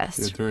practice.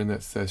 Yeah, during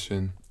that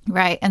session.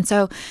 Right. And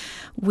so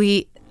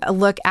we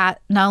look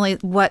at not only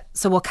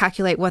we'll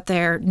calculate what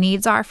their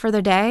needs are for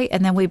the day,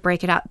 and then we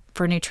break it out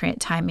for nutrient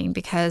timing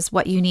because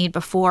what you need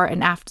before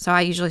and after. So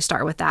I usually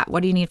start with that.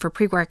 What do you need for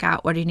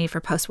pre-workout? What do you need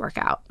for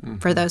post-workout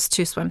for those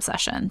 2 swim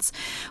sessions?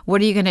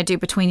 What are you going to do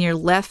between your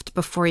lift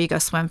before you go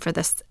swim for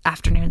this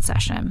afternoon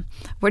session?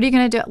 What are you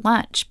going to do at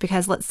lunch?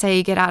 Because let's say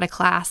you get out of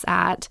class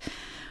at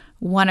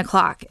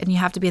 1:00 and you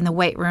have to be in the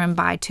weight room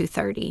by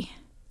 2:30,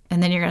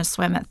 and then you're going to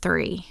swim at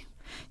 3.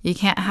 You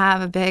can't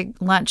have a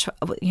big lunch,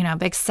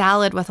 big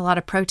salad with a lot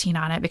of protein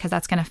on it because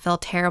that's going to feel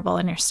terrible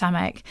in your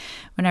stomach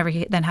whenever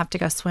you then have to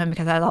go swim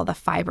because it has all the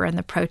fiber and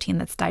the protein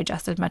that's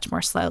digested much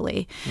more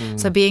slowly.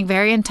 So being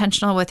very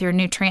intentional with your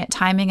nutrient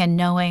timing and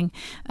knowing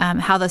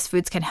how those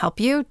foods can help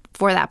you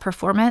for that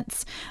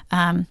performance,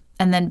 and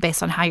then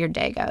based on how your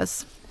day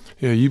goes.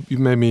 Yeah, you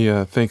made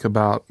me think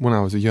about when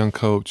I was a young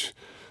coach.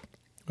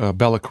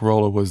 Bella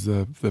Carolla was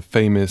the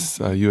famous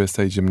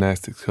USA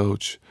gymnastics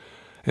coach.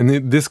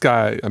 And this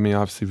guy,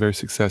 obviously very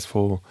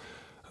successful,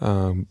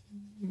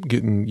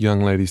 getting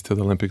young ladies to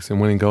the Olympics and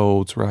winning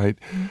golds, right?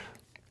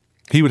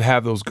 He would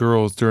have those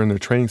girls during their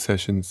training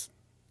sessions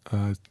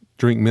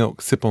drink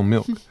milk, sip on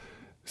milk.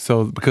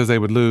 So because they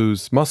would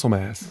lose muscle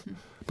mass,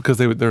 because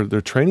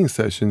their training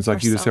sessions,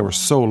 like you just said, were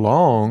so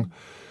long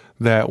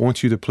that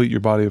once you deplete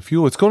your body of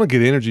fuel, it's going to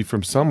get energy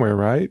from somewhere,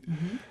 right?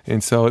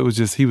 And so it was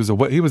just he was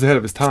ahead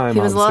of his time. He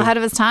was a little ahead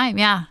of his time,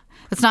 yeah.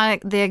 It's not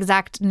the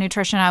exact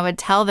nutrition I would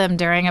tell them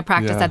during a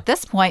practice at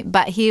this point,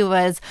 but he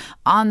was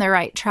on the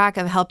right track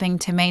of helping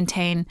to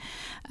maintain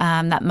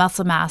that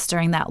muscle mass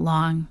during that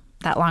long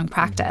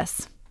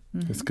practice.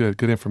 It's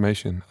good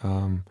information.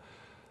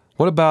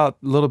 What about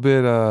a little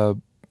bit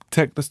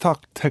let's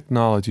talk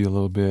technology a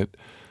little bit.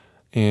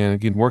 And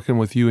again, working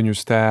with you and your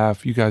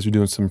staff, you guys are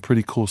doing some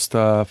pretty cool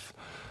stuff.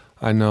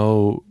 I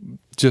know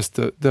just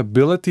the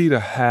ability to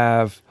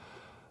have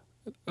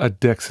a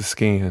DEXA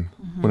scan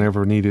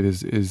whenever needed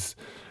is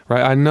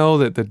right. I know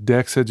that the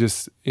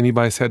DEXA,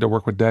 anybody's had to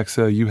work with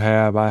DEXA. You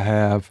have, I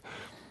have.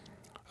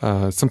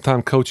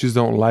 Sometimes coaches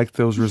don't like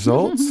those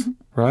results,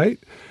 right?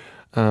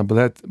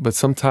 But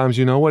sometimes,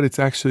 you know what, it's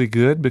actually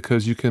good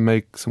because you can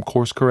make some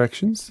course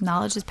corrections.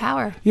 Knowledge is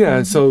power. Yeah,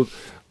 and so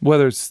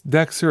whether it's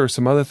DEXA or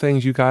some other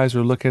things you guys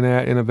are looking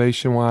at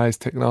innovation-wise,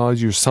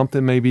 technology, or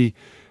something maybe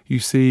you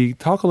see,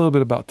 talk a little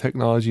bit about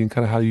technology and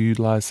kind of how you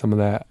utilize some of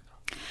that.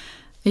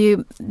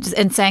 You,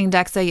 in saying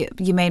DEXA,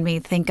 you made me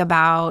think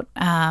about,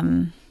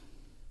 my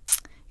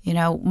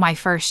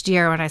first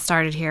year when I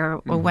started here,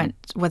 we went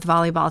with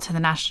volleyball to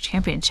the national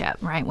championship,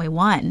 right? We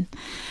won.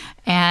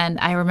 And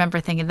I remember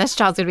thinking, this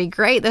child's going to be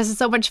great. This is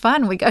so much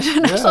fun. We go to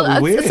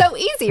national. It's so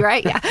easy,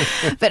 right? Yeah.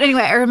 But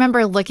anyway, I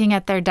remember looking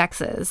at their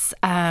DEXAs.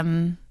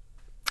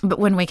 But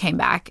when we came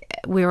back,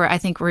 we were, I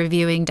think,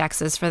 reviewing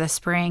DEXAs for the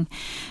spring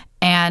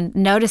and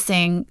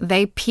noticing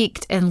they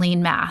peaked in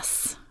lean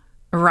mass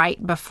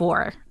right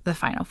before the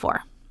Final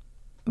Four.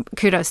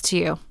 Kudos to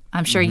you.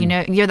 I'm sure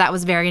that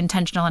was very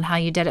intentional in how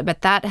you did it.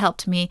 But that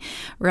helped me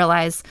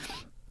realize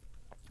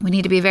we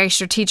need to be very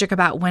strategic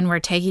about when we're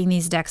taking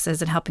these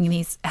DEXAs and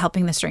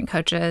helping the strength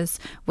coaches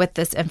with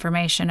this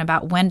information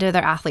about when do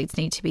their athletes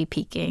need to be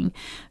peaking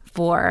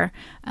for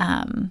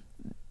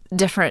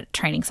different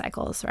training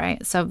cycles,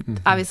 right? So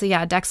obviously,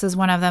 DEXA is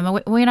one of them.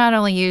 We not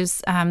only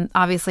use,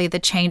 obviously, the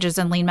changes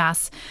in lean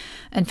mass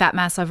and fat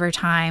mass over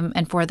time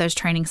and for those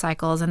training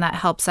cycles, and that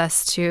helps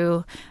us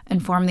to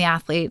inform the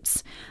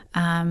athletes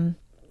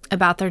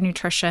about their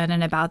nutrition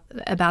and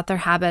about their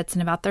habits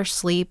and about their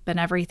sleep and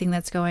everything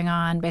that's going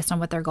on based on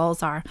what their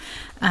goals are.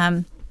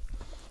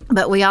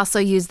 But we also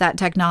use that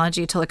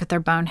technology to look at their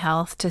bone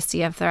health to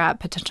see if they're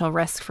at potential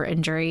risk for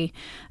injury,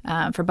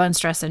 for bone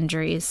stress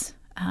injuries.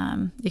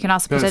 You can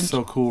also that's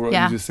so cool what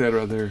you just said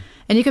right there.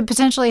 And you could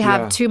potentially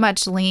have too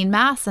much lean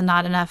mass and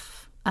not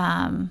enough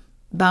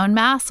bone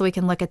mass, so we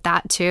can look at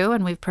that too,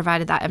 and we've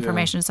provided that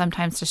information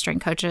sometimes to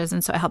strength coaches,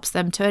 and so it helps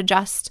them to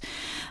adjust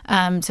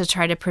to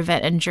try to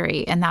prevent injury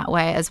in that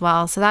way as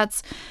well. So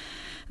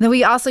then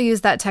we also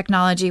use that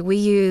technology. We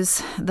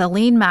use the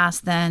lean mass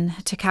then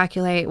to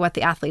calculate what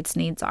the athlete's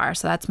needs are.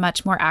 So that's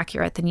much more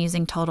accurate than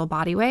using total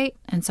body weight.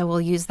 And so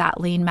we'll use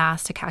that lean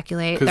mass to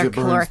calculate their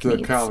caloric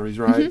needs. Because it burns the calories,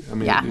 right? I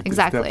mean, exactly. It's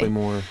definitely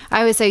more. I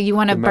always say you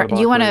want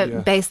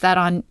to base that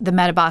on the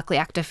metabolically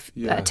active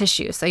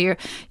tissue. So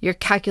you're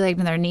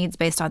calculating their needs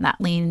based on that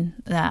lean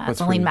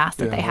lean mass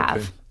that they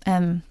have.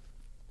 Okay.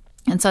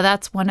 And so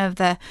that's one of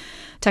the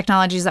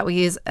technologies that we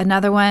use.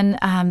 Another one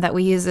that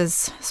we use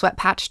is sweat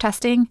patch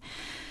testing.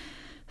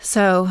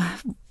 So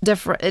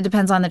it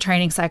depends on the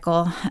training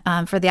cycle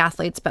for the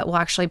athletes, but we'll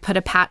actually put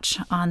a patch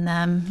on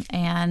them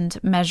and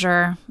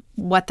measure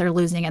what they're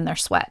losing in their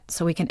sweat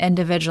so we can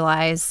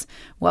individualize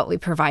what we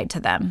provide to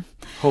them.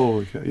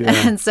 Holy cow,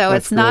 yeah. And so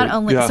it's not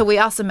only, so we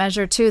also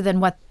measure too then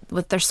what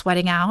they're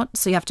sweating out.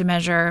 So you have to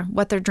measure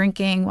what they're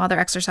drinking while they're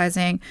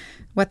exercising,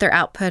 what their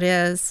output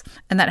is,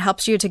 and that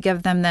helps you to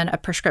give them then a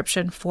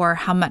prescription for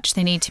how much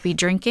they need to be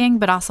drinking,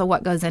 but also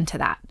what goes into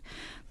that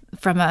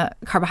from a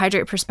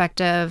carbohydrate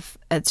perspective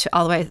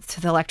all the way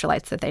to the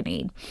electrolytes that they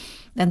need.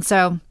 And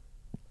so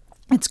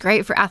it's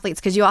great for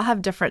athletes because you all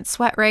have different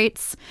sweat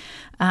rates.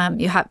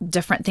 You have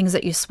different things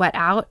that you sweat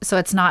out. So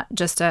it's not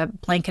just a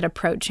blanket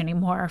approach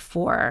anymore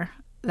for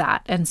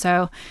that. And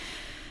so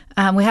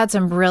we've had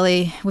some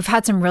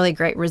really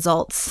great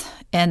results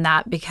in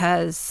that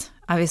because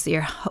obviously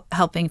you're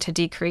helping to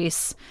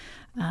decrease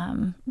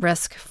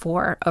risk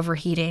for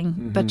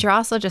overheating, but you're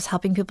also just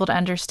helping people to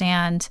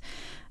understand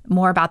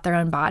more about their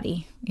own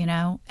body,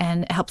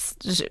 and it helps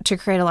to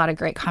create a lot of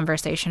great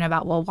conversation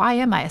about, well, why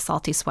am I a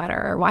salty sweater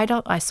or why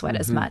don't I sweat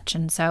as much?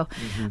 And so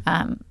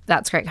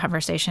that's great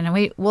conversation.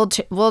 And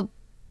we'll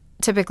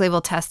typically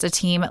test a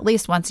team at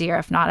least once a year,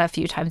 if not a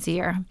few times a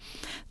year.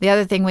 The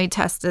other thing we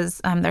test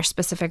is their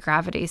specific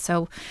gravity.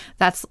 So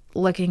that's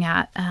looking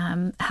at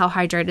how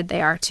hydrated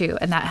they are too.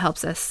 And that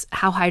helps us,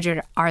 how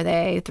hydrated are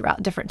they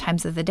throughout different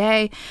times of the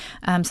day?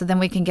 So then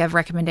we can give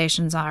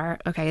recommendations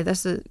okay,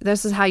 this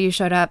is how you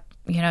showed up,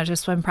 to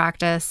swim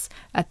practice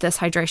at this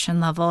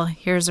hydration level.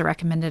 Here's a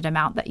recommended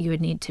amount that you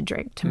would need to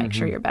drink to make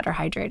sure you're better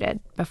hydrated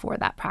before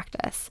that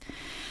practice.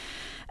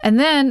 And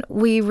then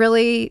we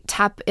really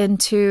tap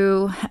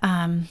into,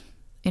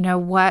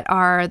 what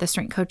are the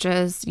strength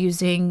coaches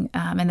using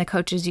and the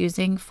coaches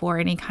using for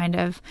any kind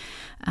of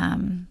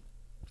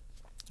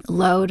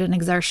load and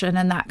exertion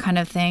and that kind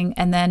of thing,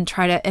 and then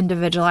try to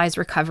individualize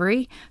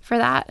recovery for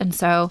that. And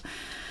so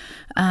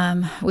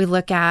we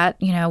look at,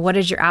 what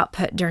is your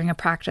output during a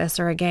practice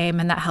or a game,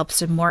 and that helps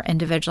to more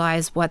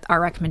individualize what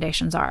our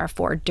recommendations are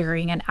for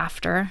during and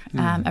after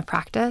a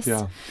practice.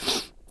 Yeah.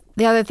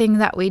 The other thing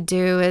that we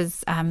do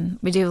is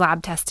we do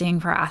lab testing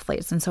for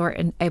athletes, and so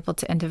we're able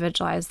to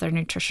individualize their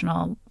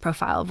nutritional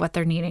profile of what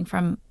they're needing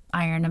from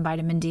iron and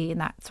vitamin D and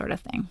that sort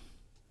of thing.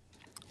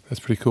 That's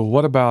pretty cool.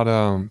 What about,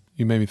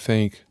 you made me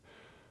think,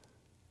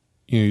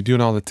 you're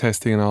doing all the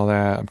testing and all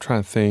that. I'm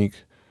trying to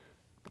think,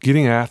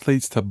 getting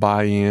athletes to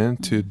buy in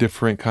to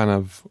different kind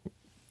of,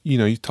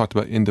 you talked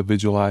about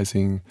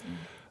individualizing.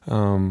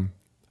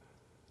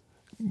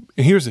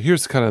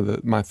 Here's kind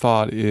of my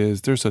thought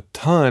is there's a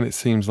ton, it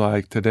seems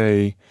like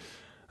today,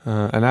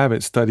 and I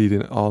haven't studied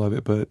in all of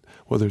it, but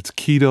whether it's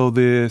keto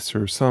this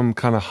or some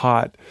kind of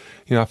hot,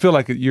 I feel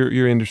like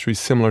your industry is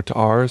similar to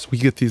ours. We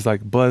get these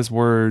like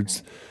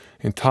buzzwords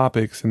and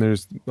topics, and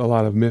there's a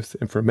lot of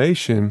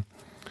misinformation.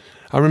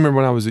 I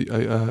remember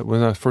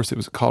when I first, it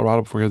was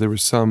Colorado before here, there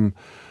was some,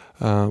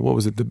 what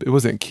was it? It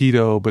wasn't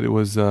keto, but it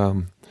was,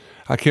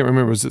 I can't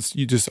remember. It was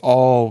just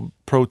all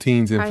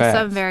proteins and Probably fats.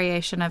 some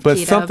variation of but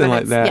keto. Something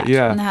like that,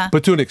 yeah. Uh-huh.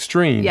 But to an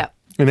extreme. Yep.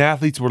 And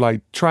athletes were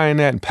like trying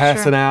that and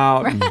passing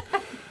out.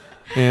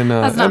 And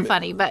That's not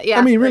funny, but yeah.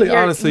 I mean, really, you're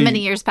honestly, many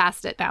years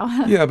past it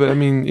now. yeah, but I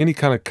mean, any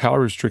kind of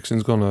calorie restriction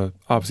is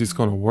obviously it's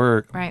gonna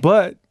work. Right.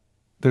 But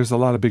there's a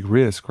lot of big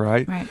risk,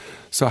 right? Right.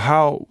 So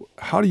how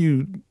do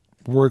you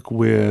work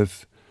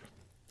with,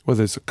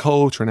 whether it's a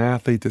coach or an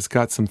athlete that's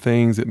got some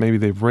things that maybe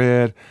they've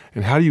read,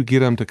 and how do you get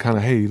them to kind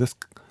of, hey,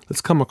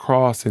 let's come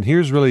across, and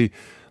here's really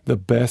the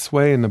best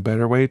way and the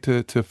better way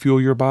to fuel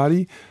your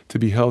body, to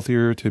be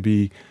healthier, to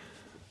be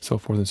so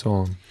forth and so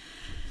on.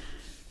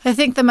 I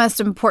think the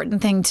most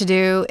important thing to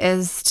do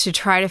is to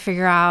try to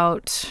figure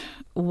out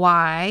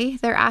why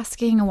they're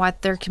asking and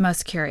what they're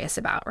most curious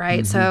about,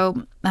 right?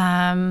 So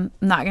I'm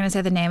not going to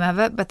say the name of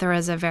it, but there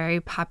was a very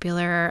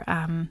popular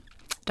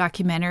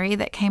documentary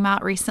that came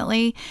out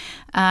recently.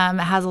 It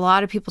has a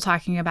lot of people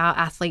talking about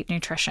athlete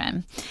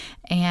nutrition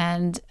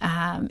and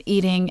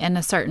eating in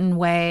a certain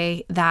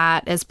way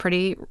that is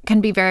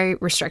can be very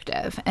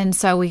restrictive. And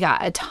so we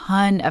got a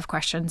ton of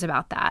questions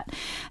about that.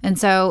 And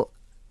so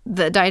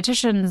the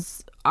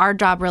dietitians, our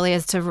job really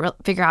is to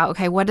figure out,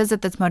 okay, what is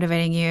it that's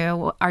motivating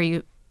you? Are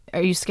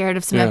you scared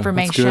of some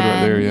information?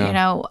 That's good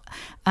right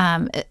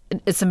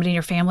there, Is somebody in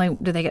your family,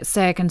 do they get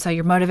sick? And so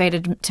you're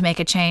motivated to make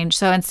a change.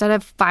 So instead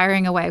of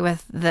firing away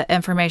with the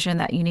information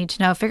that you need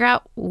to know, figure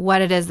out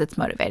what it is that's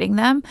motivating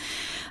them.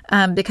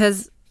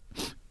 Because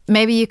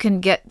maybe you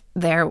can get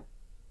there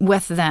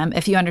with them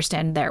if you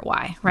understand their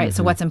why, right?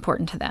 So what's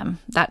important to them.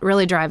 That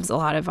really drives a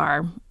lot of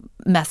our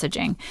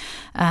messaging,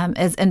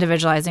 is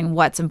individualizing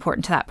what's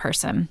important to that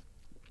person.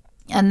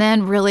 And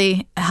then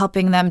really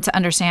helping them to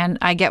understand,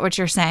 I get what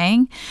you're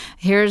saying.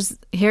 Here's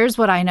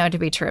what I know to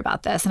be true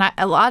about this. And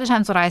a lot of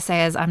times what I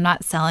say is, I'm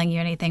not selling you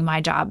anything. My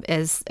job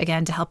is,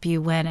 again, to help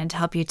you win and to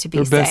help you to be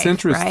Your safe, best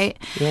interest. right?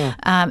 Yeah.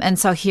 And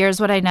so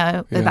here's what I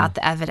know about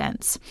the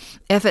evidence.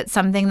 If it's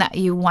something that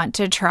you want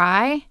to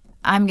try,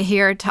 I'm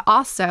here to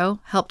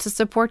also help to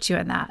support you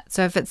in that.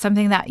 So if it's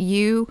something that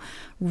you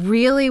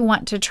really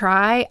want to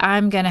try,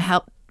 I'm going to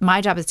help.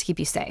 My job is to keep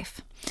you safe.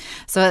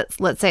 So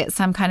let's say it's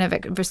some kind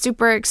of a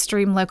super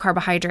extreme low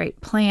carbohydrate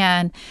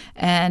plan,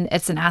 and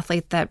it's an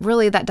athlete that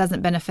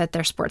doesn't benefit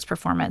their sports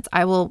performance.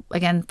 I will,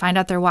 again, find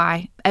out their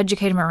why,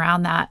 educate them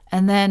around that,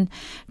 and then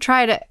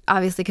try to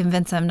obviously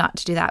convince them not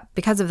to do that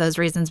because of those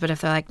reasons. But if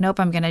they're like, nope,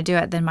 I'm going to do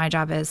it, then my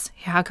job is,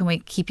 how can we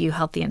keep you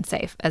healthy and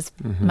safe as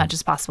much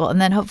as possible?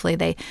 And then hopefully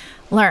they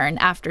learn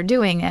after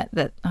doing it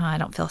that, I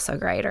don't feel so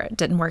great, or it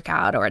didn't work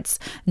out, or it's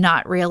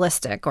not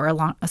realistic, or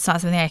it's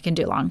not something I can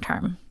do long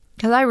term.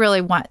 Because I really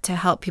want to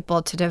help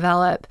people to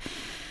develop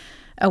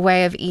a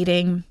way of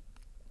eating.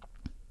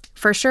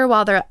 For sure,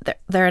 while they're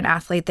an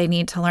athlete, they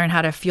need to learn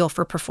how to fuel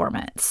for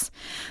performance.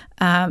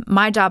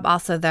 My job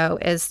also, though,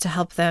 is to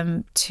help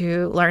them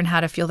to learn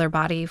how to fuel their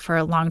body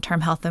for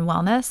long-term health and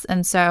wellness.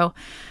 And so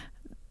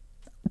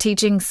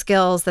teaching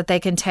skills that they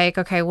can take,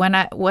 okay,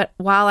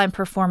 while I'm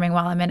performing,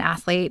 while I'm an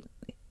athlete,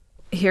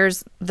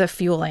 here's the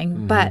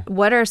fueling, but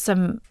what's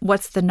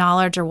the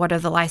knowledge, or what are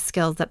the life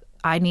skills that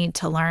I need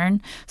to learn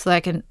so that I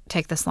can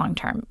take this long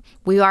term?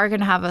 We are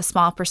going to have a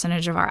small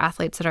percentage of our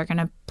athletes that are going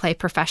to play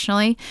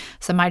professionally.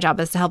 So my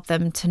job is to help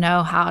them to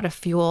know how to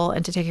fuel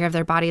and to take care of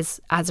their bodies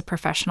as a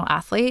professional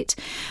athlete.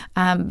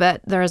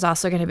 But there is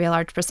also going to be a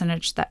large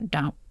percentage that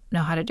don't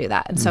know how to do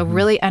that. And so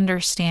really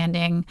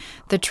understanding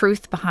the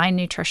truth behind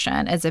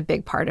nutrition is a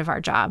big part of our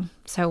job.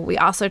 So we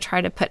also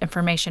try to put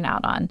information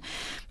out on,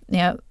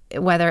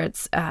 whether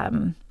it's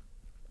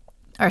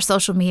our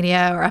social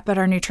media or up at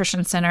our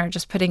nutrition center,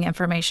 just putting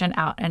information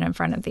out and in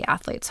front of the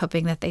athletes,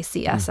 hoping that they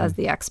see us as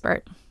the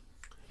expert.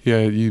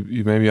 Yeah,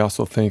 you maybe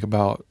also think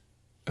about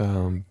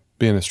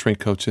being a strength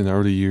coach in the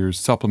early years.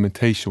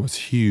 Supplementation was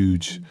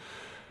huge.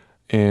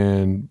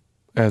 And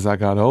as I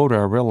got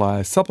older, I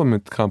realized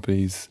supplement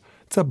companies,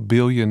 it's a $1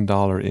 billion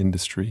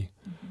industry.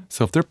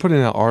 So if they're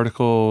putting out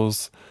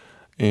articles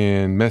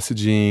and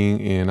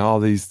messaging and all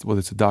these, whether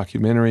it's a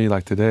documentary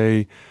like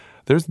today,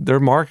 they're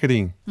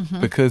marketing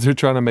because they're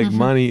trying to make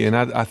money. And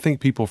I think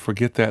people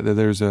forget that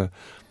there's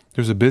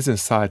a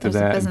business side to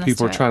that. And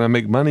people are trying to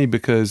make money,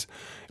 because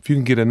if you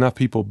can get enough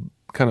people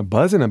kind of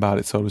buzzing about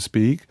it, so to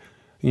speak,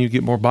 and you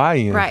get more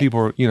buy-in. Right.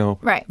 People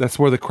are, that's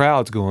where the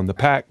crowd's going, the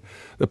pack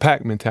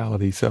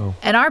mentality. So,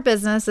 and our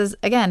business is,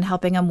 again,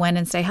 helping them win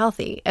and stay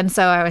healthy. And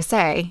so I always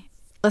say,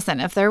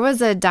 listen, if there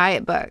was a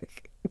diet book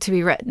to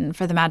be written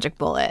for the Magic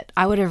Bullet,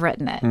 I would have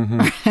written it.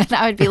 And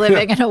I would be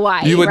living in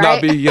Hawaii. You would right?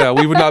 not be,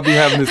 we would not be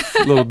having this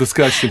little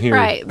discussion here.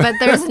 Right. But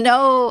there is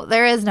no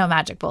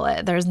magic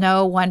bullet. There's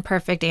no one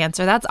perfect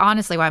answer. That's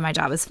honestly why my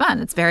job is fun.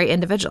 It's very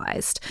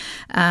individualized.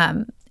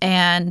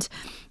 And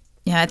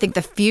I think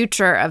the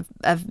future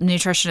of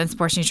nutrition and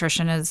sports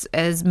nutrition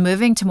is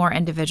moving to more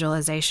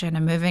individualization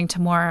and moving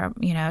to more,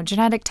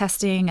 genetic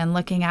testing and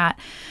looking at,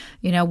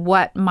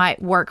 what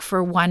might work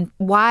for one.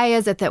 Why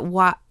is it that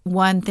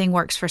one thing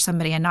works for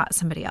somebody and not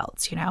somebody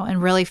else,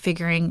 and really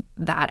figuring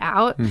that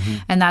out.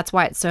 And that's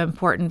why it's so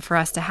important for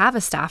us to have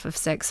a staff of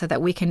 6 so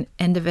that we can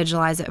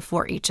individualize it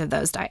for each of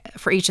those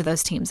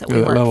teams that we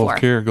work for. The level of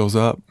care goes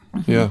up.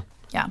 Yeah.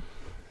 Yeah.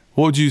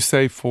 What would you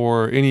say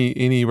for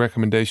any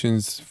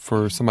recommendations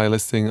for somebody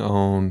listening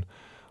on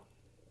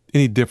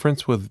any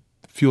difference with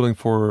fueling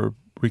for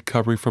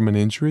recovery from an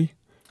injury?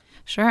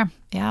 Sure.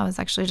 Yeah, I was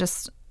actually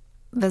just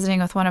visiting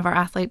with one of our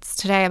athletes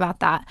today about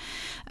that.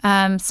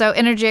 So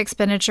energy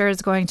expenditure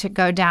is going to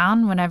go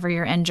down whenever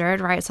you're injured,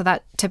 right? So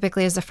that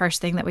typically is the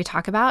first thing that we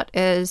talk about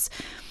is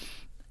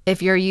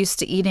if you're used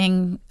to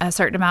eating a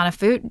certain amount of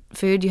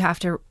food, you have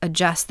to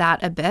adjust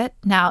that a bit.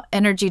 Now,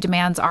 energy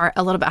demands are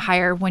a little bit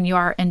higher when you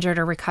are injured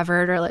or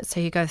recovered, or let's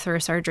say you go through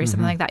a surgery,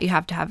 something like that. You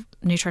have to have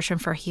nutrition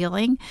for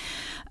healing.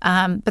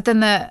 But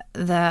then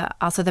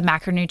also the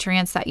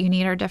macronutrients that you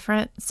need are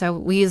different. So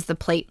we use the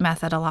plate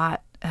method a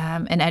lot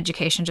in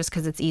education just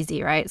because it's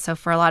easy, right? So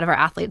for a lot of our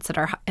athletes that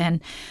are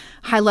in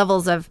high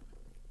levels of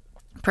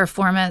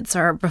performance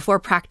or before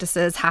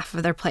practices, half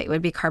of their plate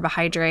would be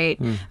carbohydrate,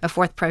 a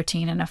fourth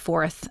protein, and a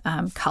fourth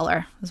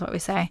color is what we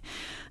say.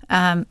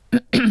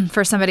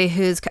 For somebody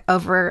who's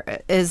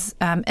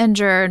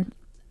injured,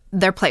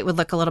 their plate would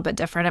look a little bit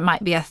different. It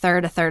might be a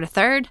third,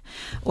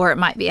 or it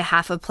might be a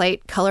half a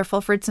plate, colorful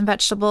fruits and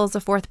vegetables,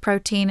 a fourth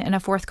protein, and a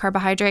fourth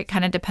carbohydrate.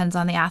 Kind of depends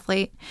on the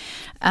athlete.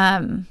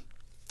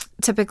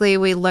 Typically,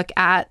 we look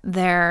at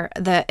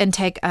the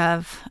intake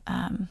of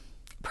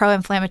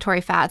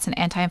pro-inflammatory fats and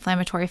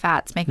anti-inflammatory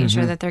fats, making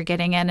sure that they're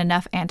getting in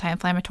enough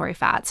anti-inflammatory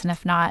fats, and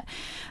if not,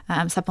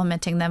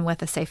 supplementing them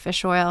with a safe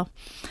fish oil.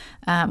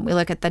 We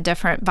look at the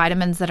different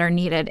vitamins that are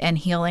needed in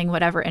healing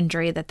whatever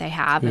injury that they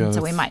have, and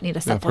so we might need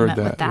a supplement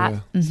with that. Yeah.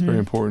 It's very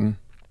important.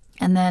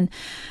 And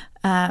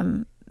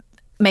then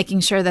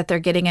making sure that they're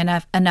getting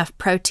enough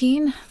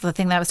protein. The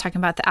thing that I was talking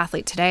about the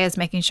athlete today is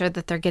making sure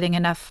that they're getting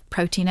enough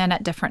protein in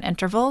at different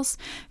intervals,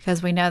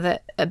 because we know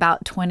that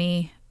about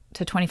 20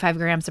 to 25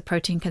 grams of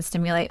protein can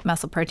stimulate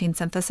muscle protein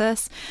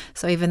synthesis.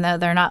 So even though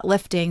they're not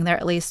lifting, they're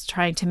at least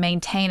trying to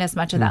maintain as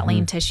much of that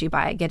lean tissue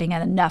by getting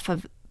in enough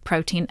of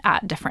protein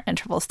at different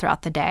intervals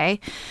throughout the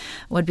day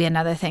would be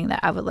another thing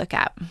that I would look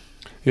at.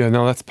 Yeah,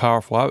 no, that's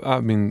powerful.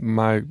 I mean,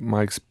 my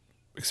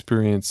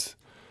experience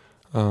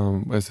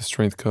as a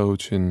strength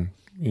coach and,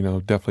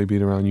 definitely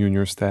being around you and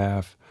your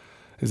staff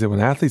is that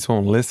when athletes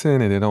won't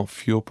listen and they don't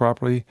fuel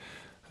properly,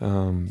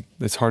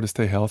 it's hard to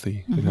stay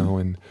healthy,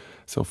 and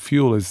so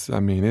fuel is,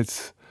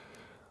 it's,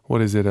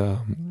 what is it?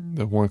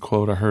 The one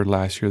quote I heard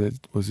last year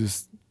that was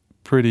just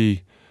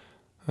pretty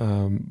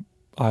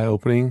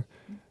eye-opening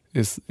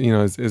is,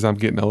 as I'm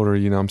getting older,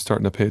 I'm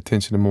starting to pay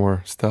attention to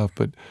more stuff.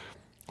 But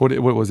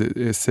what was it?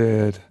 It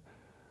said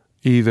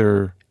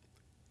either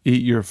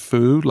eat your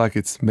food like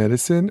it's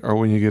medicine, or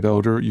when you get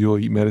older, you'll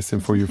eat medicine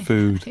for your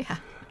food. Yeah.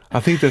 I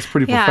think that's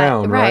pretty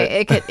profound, right?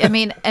 It could,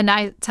 and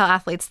I tell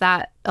athletes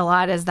that a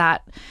lot is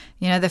that,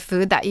 the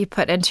food that you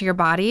put into your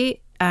body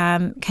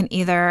can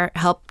either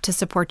help to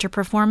support your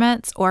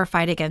performance or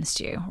fight against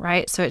you,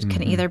 right? So it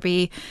can either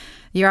be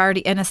you're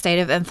already in a state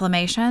of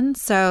inflammation.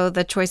 So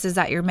the choices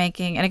that you're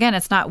making, and again,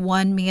 it's not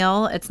one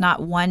meal, it's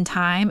not one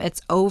time,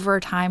 it's over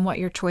time what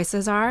your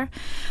choices are.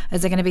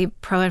 Is it going to be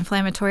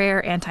pro-inflammatory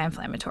or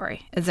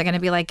anti-inflammatory? Is it going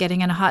to be like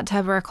getting in a hot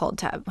tub or a cold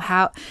tub?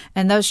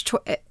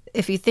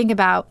 If you think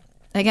about,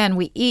 again,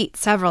 we eat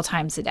several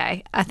times a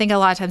day. I think a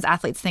lot of times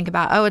athletes think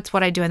about, it's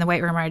what I do in the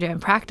weight room or I do in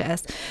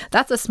practice.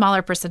 That's a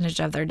smaller percentage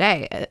of their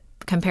day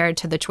compared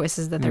to the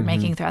choices that they're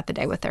making throughout the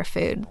day with their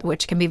food,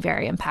 which can be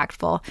very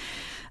impactful.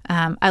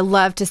 I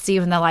love to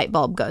see when the light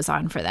bulb goes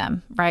on for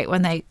them, right?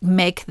 When they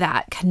make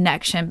that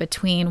connection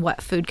between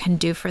what food can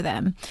do for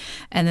them.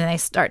 And then they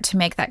start to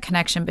make that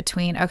connection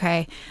between,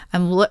 okay,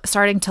 I'm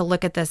starting to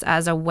look at this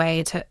as a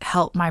way to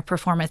help my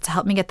performance, to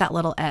help me get that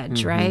little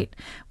edge, right?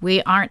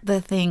 We aren't the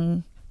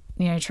thing.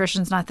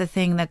 Nutrition's not the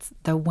thing that's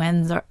the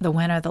win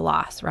or the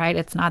loss, right?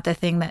 It's not the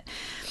thing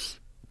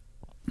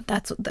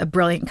that's what the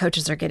brilliant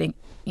coaches are getting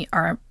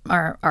are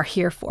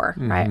here for,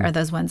 right? Are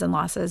those wins and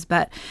losses,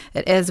 but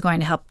it is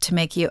going to help to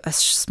make you a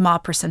small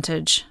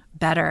percentage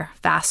better,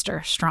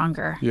 faster,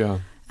 stronger,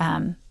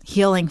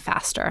 healing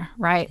faster,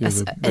 right? Yeah,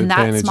 and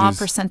that small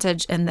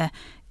percentage in the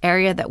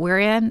area that we're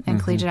in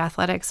collegiate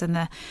athletics, and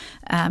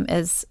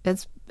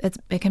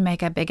it can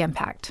make a big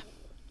impact.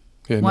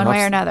 Yeah, one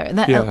way or another.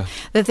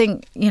 The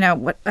thing,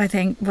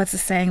 what's the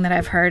saying that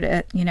I've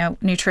heard?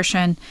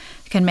 Nutrition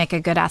can make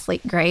a good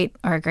athlete great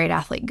or a great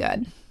athlete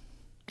good.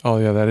 Oh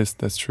yeah,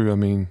 that's true.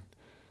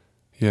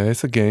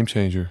 It's a game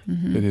changer.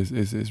 It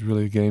is. It's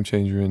really a game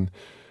changer,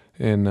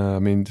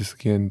 and just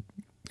again,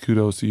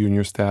 kudos to you and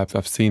your staff.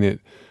 I've seen it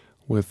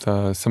with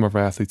some of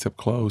our athletes up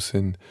close,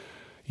 and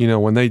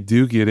when they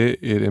do get it,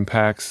 it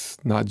impacts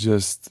not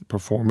just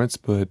performance,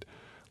 but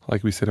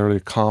like we said earlier,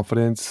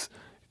 confidence,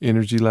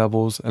 energy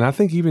levels, and I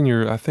think even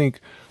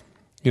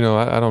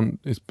I don't,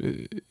 it's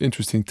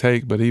interesting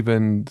take, but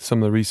even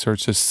some of the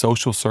research says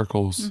social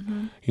circles,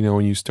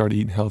 when you start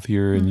eating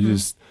healthier and you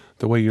just,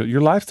 the way your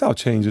lifestyle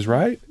changes,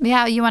 right?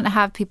 Yeah, you want to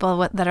have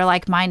people that are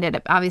like-minded.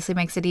 It obviously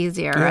makes it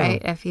easier,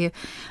 right? If you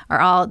are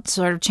all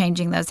sort of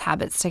changing those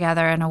habits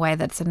together in a way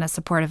that's in a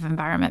supportive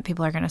environment,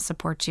 people are going to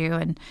support you.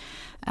 And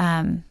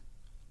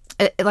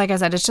like I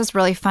said, it's just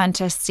really fun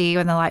to see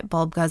when the light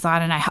bulb goes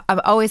on. And I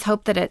always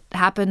hope that it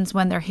happens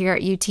when they're here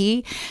at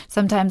UT.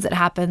 Sometimes it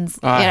happens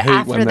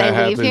after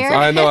they leave here.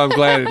 I know. I'm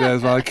glad it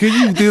does. Like, could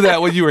you do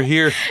that when you were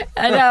here?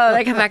 I know.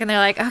 They come back and they're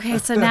like, okay,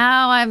 so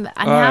now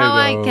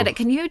I get it.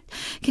 Can you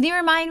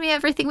remind me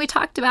everything we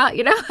talked about?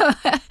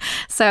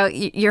 So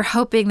you're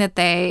hoping that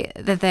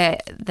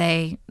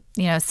they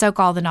soak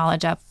all the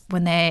knowledge up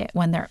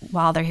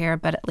while they're here,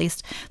 but at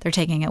least they're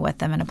taking it with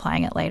them and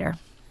applying it later.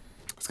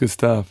 It's good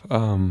stuff.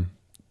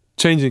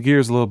 Changing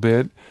gears a little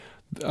bit,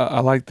 I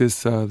like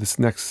this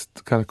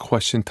next kind of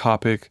question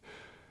topic.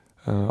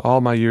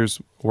 All my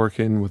years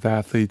working with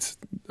athletes,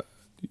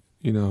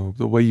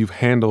 the way you've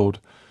handled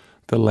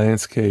the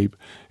landscape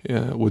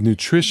with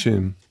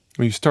nutrition.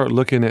 When you start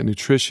looking at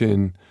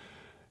nutrition,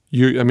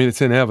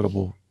 it's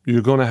inevitable.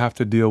 You're going to have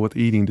to deal with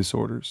eating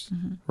disorders,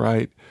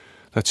 right?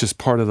 That's just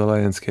part of the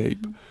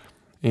landscape.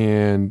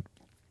 And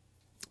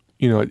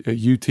at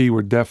UT,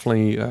 we're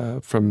definitely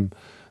from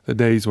the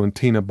days when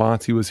Tina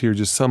Bonte was here,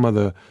 just some of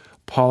the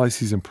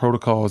policies and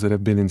protocols that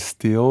have been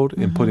instilled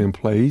and put in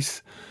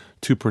place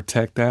to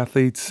protect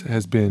athletes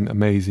has been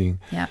amazing.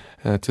 Yeah.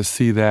 To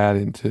see that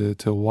and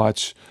to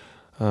watch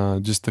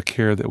just the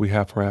care that we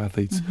have for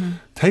athletes.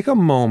 Take a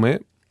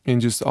moment in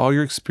just all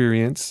your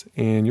experience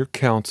and your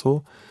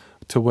counsel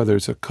to whether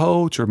it's a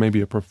coach or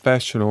maybe a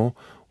professional,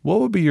 what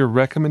would be your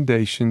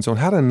recommendations on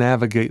how to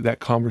navigate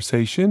that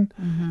conversation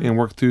and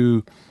work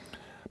through,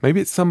 maybe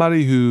it's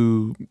somebody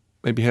who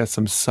maybe has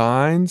some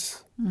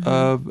signs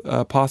of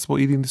a possible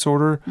eating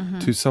disorder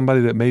to somebody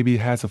that maybe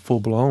has a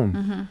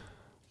full-blown.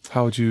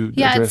 How would you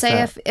address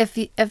that? I'd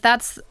say if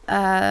that's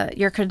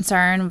your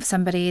concern,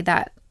 somebody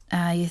that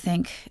you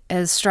think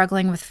is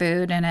struggling with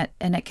food and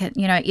it can,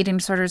 eating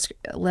disorders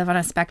live on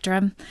a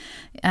spectrum,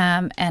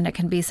 and it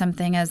can be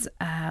something as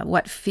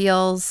what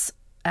feels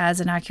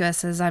as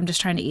innocuous as I'm just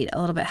trying to eat a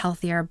little bit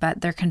healthier,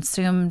 but they're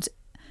consumed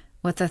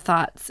with the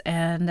thoughts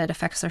and it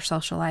affects their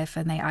social life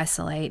and they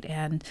isolate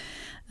and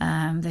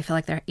they feel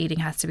like their eating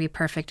has to be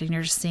perfect and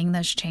you're just seeing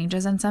those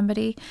changes in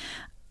somebody.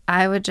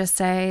 I would just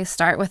say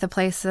start with a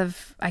place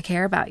of I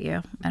care about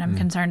you and I'm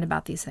concerned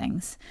about these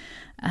things.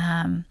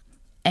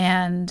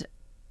 And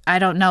I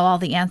don't know all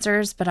the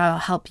answers, but I'll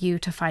help you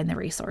to find the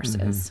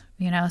resources,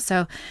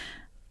 So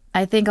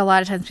I think a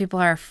lot of times people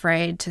are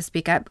afraid to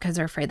speak up because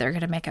they're afraid they're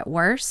going to make it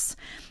worse.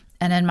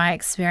 And in my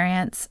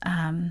experience,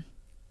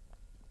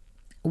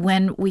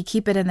 when we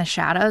keep it in the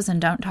shadows and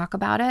don't talk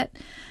about it,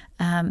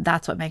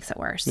 that's what makes it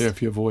worse. Yeah,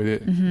 if you avoid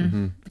it.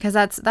 Because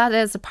that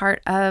is a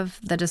part of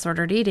the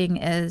disordered eating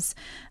is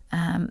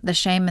the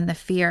shame and the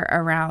fear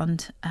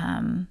around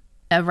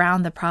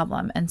the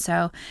problem. And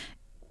so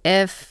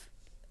if,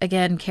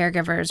 again,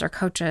 caregivers or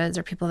coaches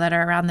or people that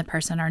are around the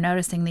person are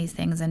noticing these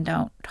things and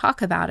don't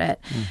talk about it,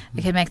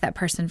 it can make that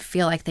person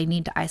feel like they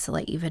need to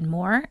isolate even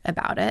more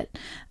about it.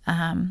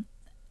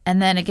 And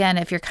then again,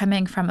 if you're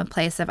coming from a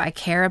place of I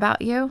care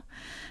about you,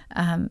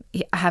 I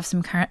have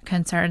some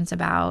concerns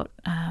about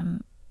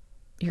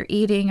your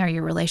eating or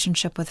your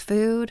relationship with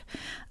food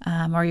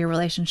or your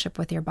relationship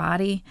with your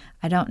body.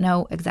 I don't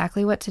know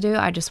exactly what to do.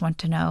 I just want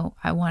to know.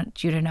 I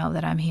want you to know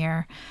that I'm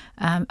here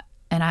and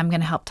I'm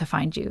going to help to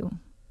find you,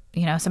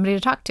 somebody to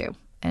talk to.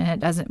 And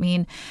it doesn't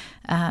mean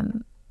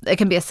it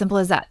can be as simple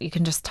as that. You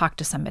can just talk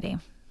to somebody.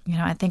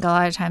 I think a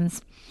lot of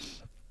times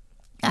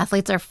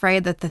athletes are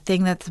afraid that the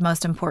thing that's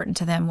most important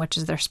to them, which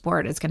is their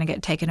sport, is going to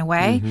get taken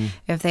away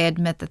if they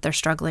admit that they're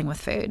struggling with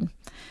food.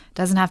 It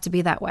doesn't have to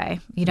be that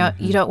way. You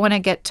don't want to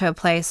get to a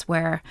place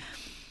where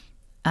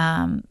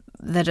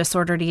the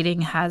disordered eating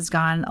has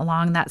gone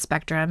along that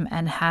spectrum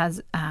and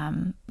has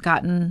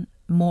gotten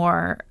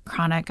more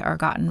chronic or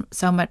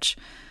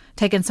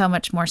taken so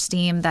much more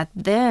steam that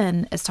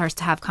then it starts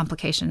to have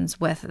complications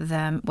with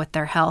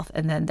their health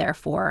and then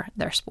therefore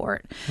their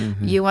sport.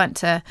 We want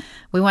to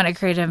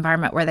create an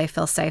environment where they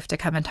feel safe to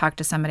come and talk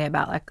to somebody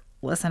about like,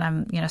 listen,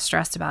 I'm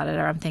stressed about it,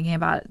 or I'm thinking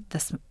about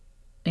this,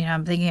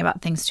 I'm thinking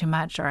about things too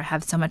much, or I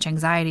have so much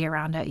anxiety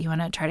around it. You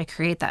want to try to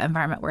create that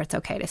environment where it's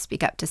okay to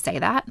speak up, to say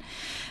that,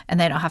 and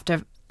they don't have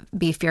to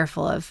be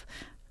fearful of,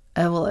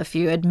 well, if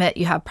you admit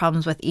you have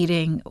problems with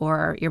eating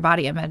or your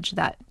body image,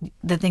 that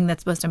the thing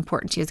that's most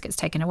important to you gets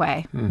taken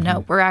away.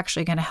 No, we're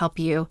actually going to help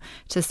you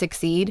to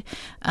succeed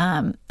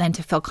and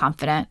to feel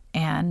confident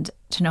and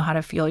to know how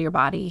to fuel your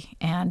body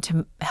and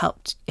to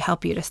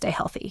help you to stay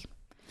healthy.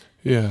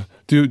 Yeah.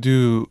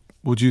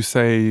 Would you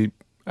say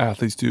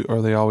athletes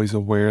are they always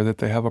aware that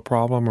they have a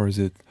problem, or is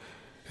it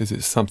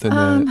something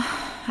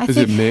that is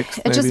it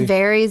mixed? It just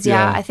varies.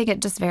 Yeah, I think it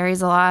just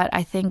varies a lot.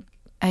 I think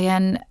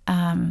again.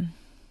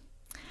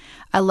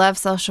 I love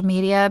social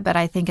media, but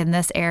I think in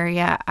this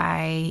area,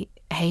 I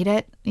hate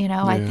it.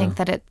 I think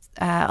that it's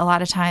a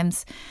lot of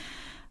times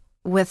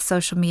with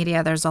social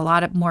media, there's a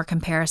lot of more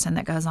comparison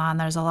that goes on.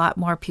 There's a lot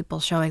more people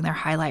showing their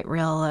highlight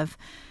reel of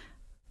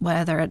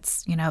whether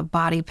it's,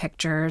 body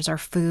pictures or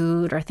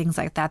food or things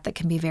like that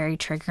can be very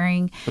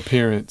triggering.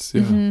 Appearance,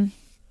 yeah. Mm-hmm.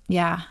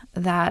 Yeah,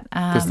 that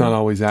it's not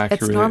always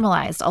accurate. It's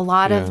normalized. A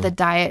lot of the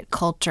diet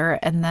culture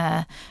and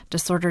the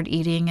disordered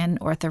eating and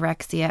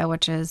orthorexia,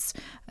 which is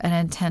an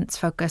intense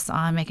focus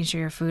on making sure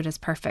your food is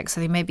perfect.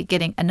 So you may be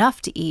getting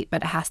enough to eat,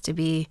 but it has to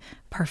be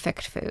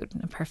perfect food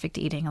and perfect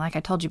eating. Like I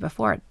told you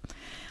before,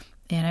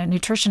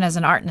 nutrition is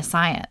an art and a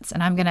science,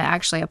 and I'm going to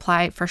actually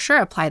apply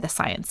the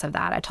science of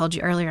that. I told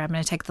you earlier, I'm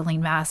going to take the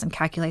lean mass and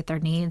calculate their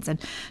needs and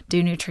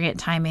do nutrient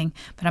timing,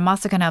 but I'm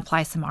also going to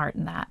apply some art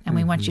in that. And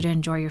we want you to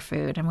enjoy your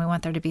food, and we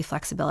want there to be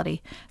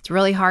flexibility. It's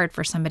really hard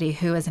for somebody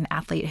who is an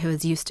athlete who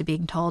is used to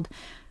being told,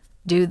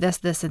 do this,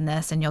 this, and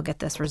this, and you'll get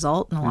this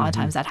result. And a lot of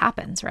times that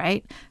happens,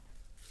 right?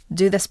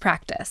 Do this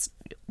practice,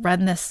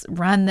 run this,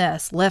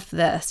 lift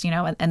this,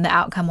 and the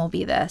outcome will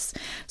be this.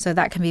 So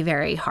that can be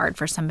very hard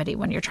for somebody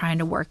when you're trying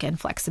to work in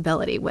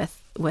flexibility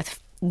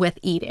with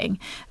eating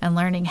and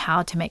learning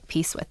how to make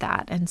peace with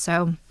that. And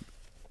so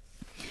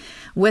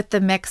with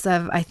the mix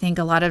of, I think,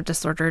 a lot of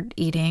disordered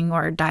eating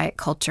or diet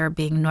culture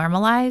being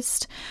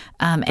normalized.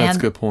 That's a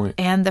good point.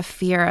 And the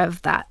fear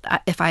of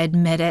that, if I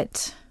admit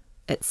it,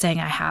 it's saying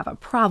I have a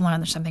problem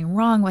and there's something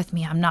wrong with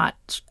me. I'm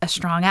not a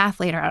strong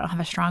athlete, or I don't have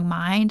a strong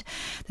mind,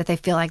 that they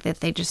feel like that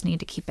they just need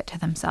to keep it to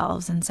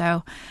themselves. And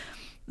so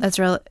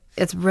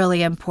it's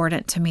really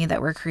important to me that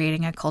we're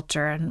creating a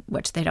culture in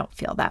which they don't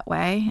feel that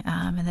way,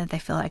 and that they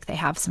feel like they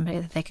have somebody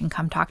that they can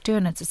come talk to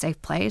and it's a safe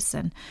place.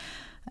 And,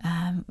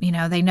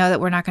 they know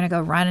that we're not going to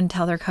go run and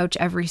tell their coach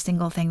every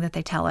single thing that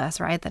they tell us,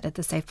 right? That it's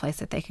a safe place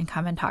that they can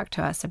come and talk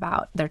to us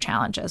about their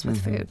challenges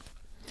with food.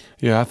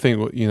 Yeah, I think,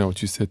 what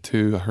you said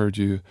too, I heard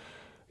you,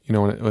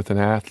 with an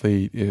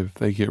athlete, if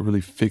they get really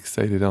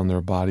fixated on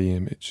their body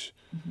image,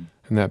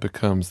 and that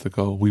becomes the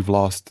goal, they've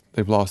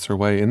lost their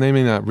way, and they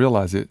may not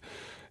realize it.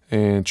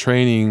 And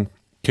training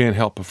can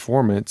help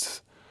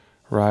performance,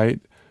 right?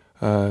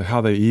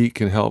 How they eat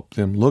can help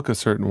them look a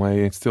certain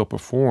way and still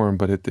perform.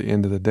 But at the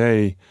end of the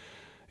day,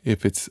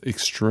 if it's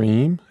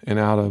extreme and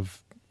out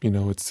of,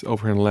 it's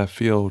over in left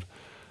field,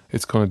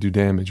 it's going to do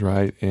damage,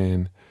 right?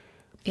 And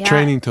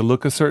training to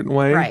look a certain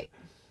way, right?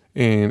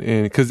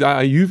 And because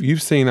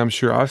you've seen, I'm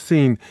sure I've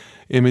seen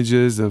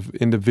images of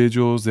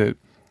individuals that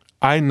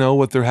I know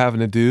what they're having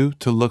to do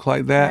to look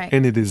like that, right,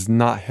 and it is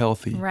not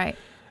healthy, right?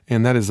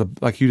 And that is,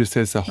 like you just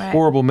said, it's a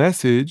horrible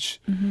message.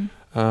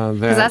 Because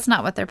that's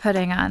not what they're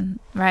putting on,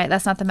 right?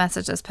 That's not the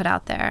message that's put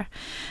out there.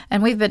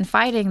 And we've been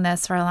fighting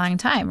this for a long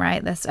time,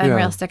 right? This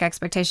unrealistic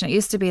expectation. It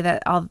used to be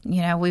that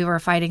we were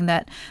fighting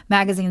that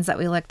magazines that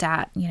we looked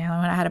at, when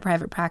I had a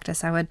private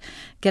practice, I would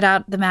get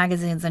out the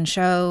magazines and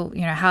show,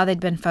 how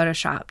they'd been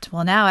photoshopped.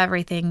 Well, now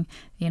everything,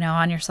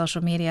 on your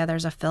social media,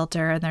 there's a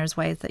filter and there's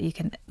ways that you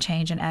can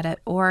change and edit.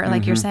 Or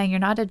like you're saying, you're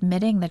not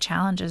admitting the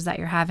challenges that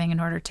you're having in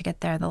order to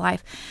get there in the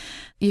life.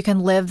 You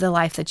can live the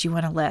life that you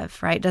want to live,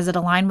 right? Does it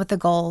align with the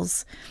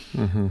goals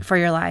for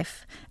your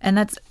life? And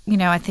that's,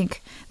 I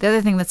think the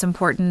other thing that's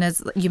important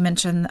is you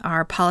mentioned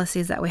our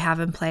policies that we have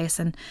in place.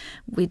 And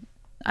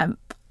I'm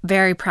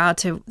very proud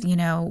to,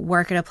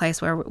 work at a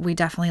place where we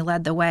definitely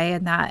led the way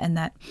in that, and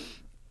that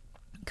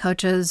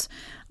coaches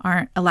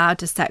aren't allowed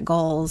to set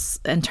goals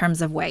in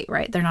terms of weight,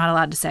 right? They're not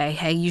allowed to say,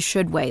 hey, you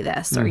should weigh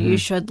this, or you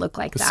should look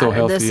like that, so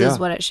healthy, or this is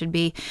what it should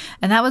be.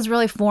 And that was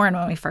really foreign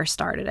when we first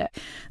started it.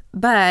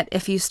 But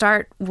if you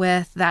start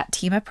with that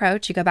team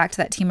approach, you go back to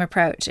that team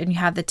approach and you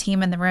have the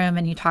team in the room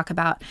and you talk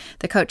about,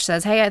 the coach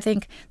says, hey, I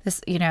think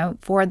this,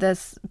 for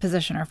this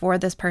position or for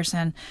this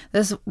person,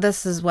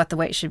 this is what the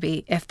weight should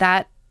be. If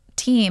that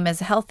team is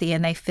healthy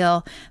and they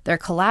feel they're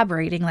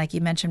collaborating, like you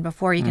mentioned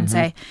before, you can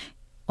say,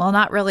 well,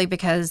 not really,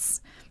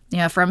 because,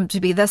 for them to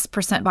be this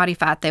 % body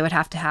fat, they would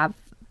have to have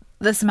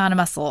this amount of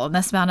muscle and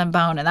this amount of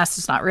bone, and that's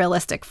just not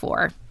realistic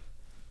for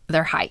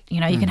their height. You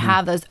can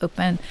have those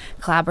open,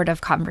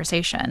 collaborative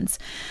conversations.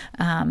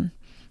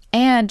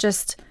 And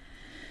just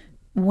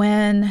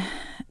when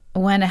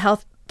a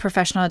health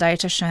professional, a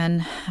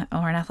dietitian,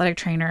 or an athletic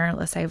trainer,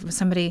 let's say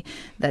somebody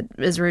that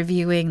is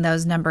reviewing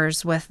those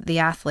numbers with the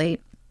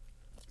athlete,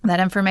 that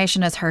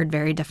information is heard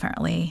very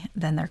differently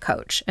than their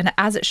coach. And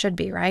as it should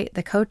be, right?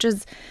 The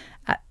coaches,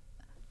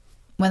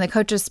 when the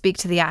coaches speak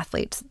to the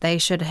athletes, they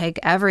should take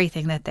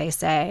everything that they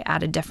say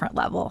at a different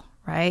level,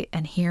 right?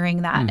 And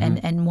hearing that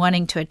and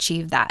wanting to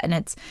achieve that. And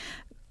it's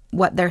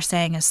what they're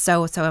saying is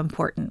so, so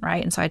important,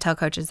 right? And so I tell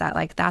coaches that,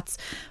 like, that's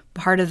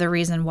part of the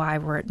reason why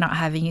we're not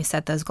having you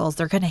set those goals.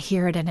 They're going to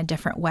hear it in a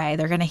different way.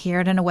 They're going to hear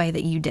it in a way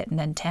that you didn't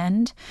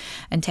intend,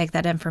 and take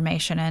that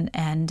information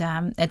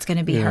and it's going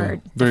to be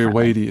heard. Very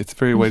weighty. It's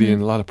very weighty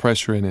and a lot of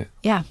pressure in it.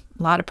 Yeah,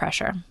 a lot of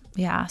pressure.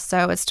 Yeah.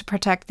 So it's to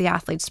protect the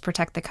athletes, to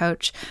protect the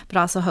coach, but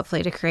also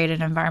hopefully to create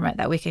an environment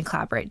that we can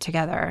collaborate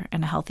together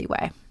in a healthy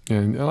way. Yeah,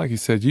 and like you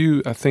said,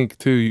 I think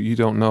too, you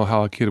don't know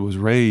how a kid was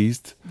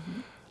raised.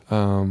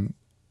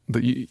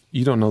 But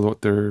you don't know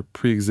what their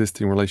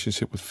pre-existing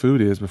relationship with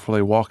food is before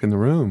they walk in the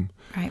room.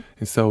 Right.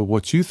 And so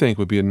what you think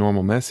would be a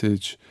normal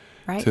message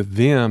Right. to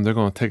them, they're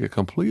going to take it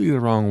completely the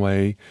wrong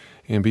way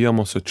and be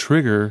almost a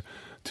trigger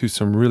to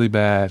some really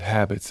bad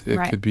habits. It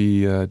Right. could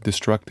be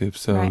destructive.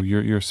 So Right.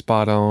 you're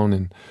spot on,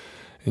 and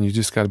you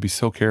just got to be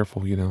so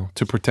careful,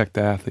 to protect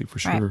the athlete for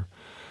sure. Right.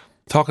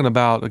 Talking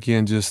about,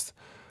 again, just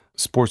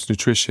sports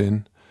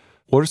nutrition,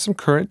 what are some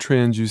current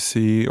trends you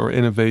see or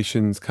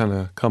innovations kind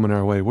of coming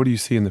our way? What do you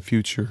see in the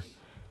future?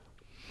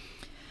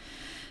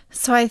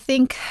 So I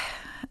think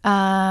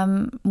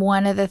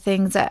one of the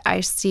things that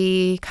I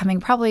see coming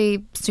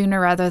probably sooner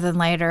rather than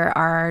later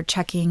are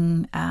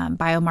checking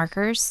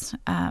biomarkers,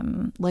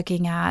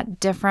 looking at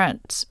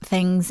different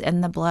things in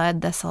the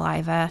blood, the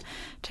saliva,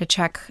 to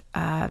check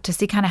to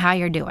see kind of how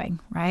you're doing,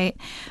 right?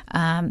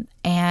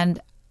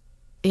 And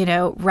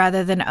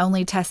rather than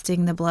only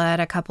testing the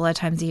blood a couple of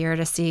times a year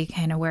to see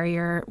kind of where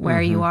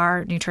you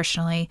are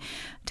nutritionally,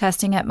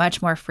 testing it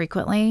much more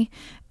frequently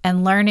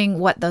and learning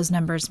what those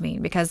numbers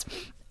mean. Because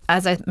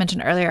as I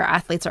mentioned earlier,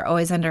 athletes are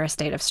always under a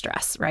state of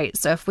stress, right?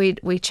 So if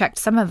we checked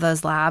some of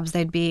those labs,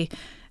 they'd be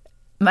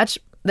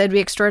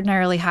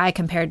extraordinarily high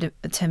compared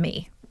to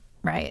me,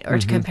 right? Or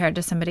compared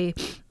to somebody,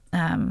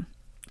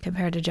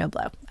 compared to Joe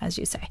Blow, as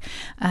you say.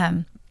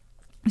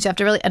 So you have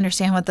to really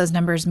understand what those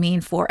numbers mean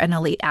for an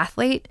elite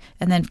athlete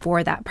and then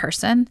for that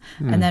person,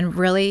 and then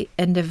really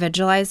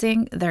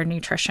individualizing their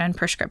nutrition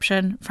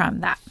prescription from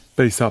that.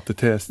 Based off the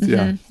test,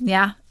 yeah.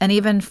 Yeah. And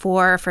even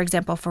for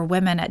example, for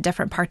women at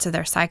different parts of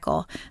their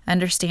cycle,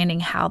 understanding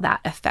how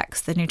that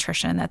affects the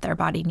nutrition that their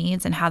body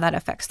needs and how that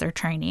affects their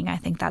training. I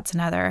think that's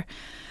another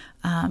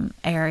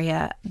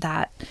area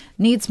that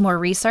needs more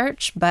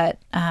research, but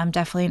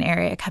definitely an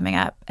area coming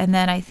up. And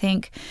then I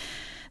think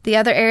the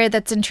other area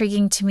that's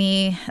intriguing to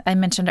me, I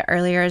mentioned it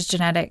earlier, is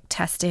genetic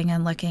testing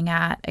and looking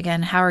at,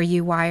 again, how are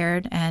you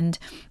wired, and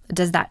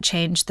does that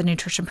change the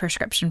nutrition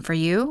prescription for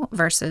you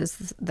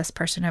versus this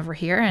person over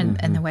here,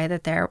 and the way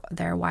that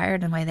they're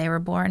wired and the way they were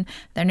born,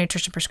 their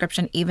nutrition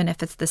prescription, even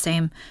if it's the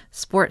same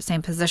sport,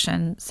 same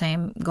position,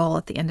 same goal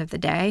at the end of the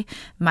day,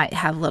 might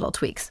have little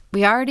tweaks.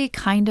 We already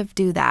kind of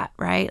do that,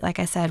 right? Like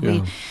I said,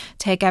 we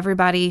take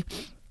everybody.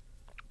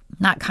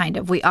 Not kind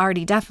of. We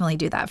already definitely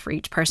do that for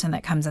each person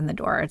that comes in the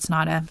door. It's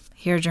not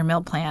here's your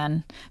meal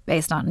plan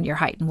based on your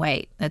height and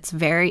weight. It's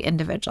very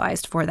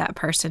individualized for that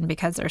person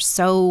because there's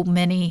so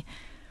many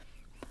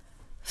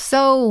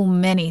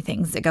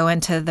things that go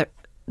into the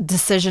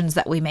decisions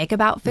that we make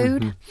about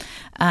food.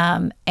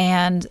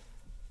 And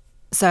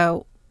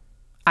so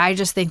I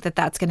just think that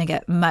that's going to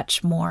get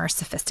much more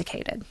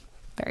sophisticated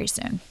very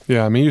soon.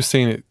 Yeah, I mean, you're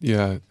seeing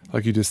it,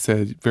 like you just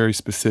said, very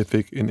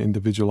specific and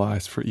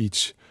individualized for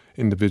each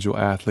individual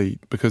athlete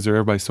because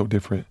everybody's so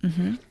different.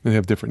 They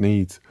have different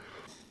needs.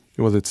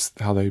 Whether it's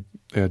how they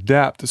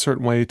adapt a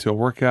certain way to a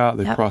workout,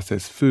 they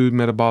process food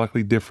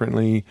metabolically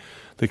differently,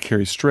 they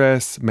carry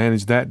stress,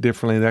 manage that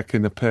differently. That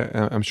can,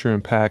 I'm sure,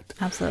 impact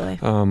Absolutely.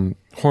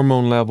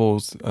 Hormone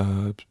levels,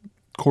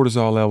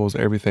 cortisol levels,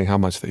 everything, how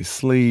much they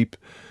sleep.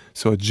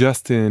 So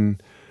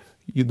adjusting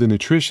the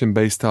nutrition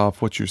based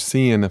off what you're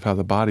seeing of how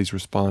the body's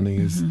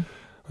responding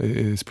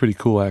is pretty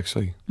cool,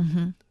 actually.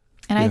 And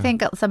I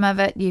think some of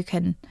it you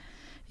kind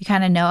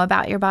of know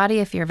about your body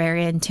if you're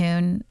very in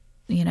tune,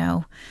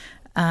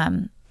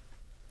 and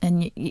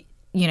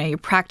you're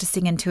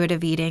practicing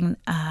intuitive eating.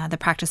 The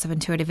practice of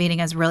intuitive eating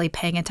is really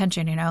paying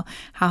attention.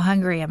 How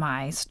hungry am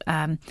I?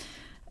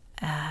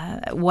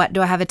 What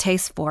do I have a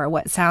taste for?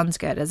 What sounds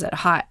good? Is it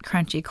hot,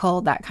 crunchy,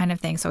 cold? That kind of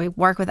thing. So we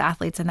work with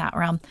athletes in that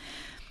realm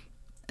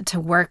to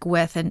work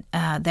with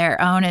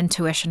their own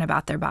intuition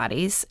about their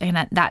bodies.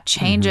 And that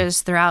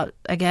changes throughout,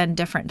 again,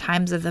 different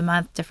times of the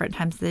month, different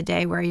times of the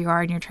day, where you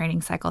are in your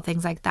training cycle,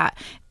 things like that.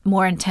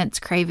 More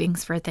intense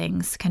cravings for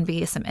things can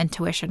be some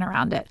intuition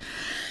around it.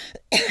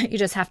 You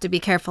just have to be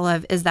careful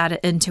of, is that an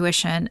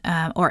intuition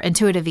or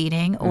intuitive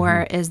eating,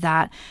 or is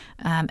that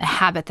a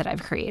habit that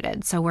I've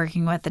created? So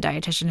working with the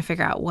dietitian to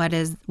figure out what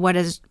is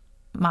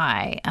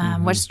my,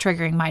 what's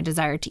triggering my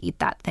desire to eat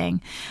that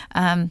thing.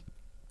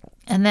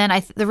 And then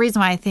the reason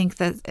why I think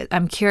that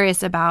I'm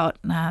curious about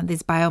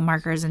these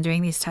biomarkers and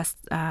doing these tests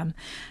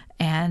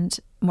and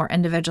more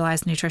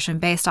individualized nutrition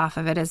based off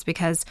of it is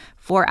because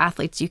for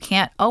athletes, you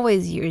can't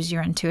always use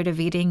your intuitive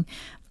eating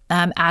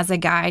as a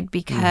guide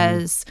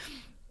because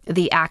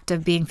the act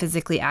of being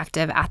physically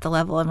active at the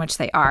level in which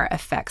they are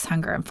affects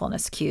hunger and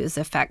fullness cues,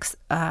 affects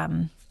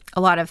a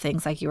lot of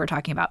things like you were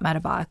talking about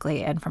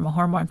metabolically and from a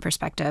hormone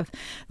perspective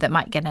that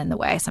might get in the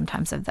way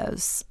sometimes of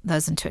those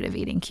intuitive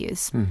eating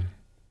cues.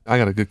 I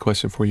got a good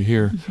question for you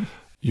here.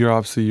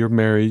 You're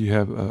married. You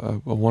have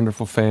a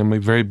wonderful family,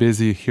 very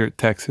busy here at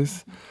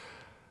Texas.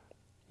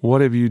 What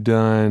have you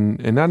done?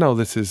 And I know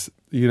this is,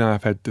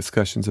 I've had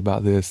discussions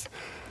about this.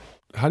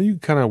 How do you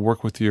kind of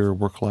work with your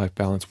work-life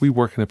balance? We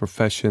work in a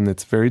profession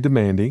that's very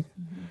demanding.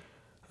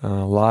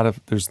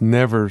 There's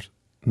never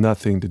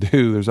nothing to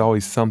do. There's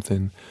always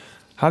something.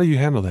 How do you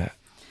handle that?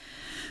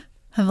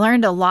 I've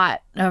learned a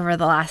lot over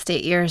the last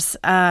 8 years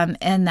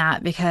in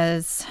that,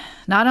 because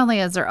not only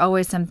is there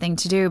always something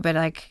to do, but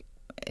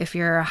if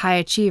you're a high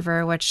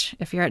achiever, which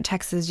if you're at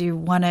Texas, you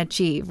want to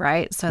achieve,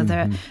 right? So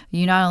that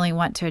you not only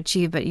want to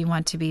achieve, but you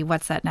want to be,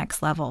 what's that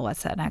next level?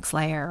 What's that next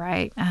layer,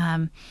 right?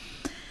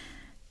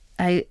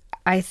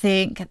 I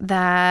think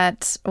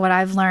that what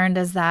I've learned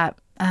is that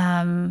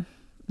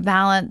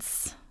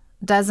balance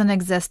doesn't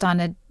exist on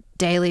a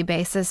daily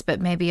basis, but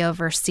maybe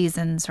over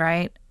seasons,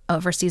 right?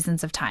 Over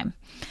seasons of time.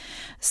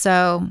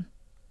 So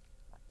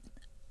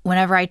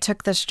whenever I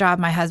took this job,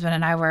 my husband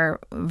and I were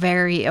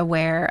very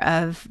aware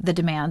of the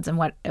demands and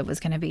what it was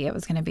going to be. It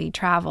was going to be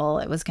travel.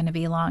 It was going to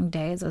be long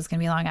days. It was going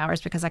to be long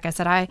hours because, like I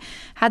said, I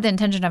had the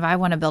intention of I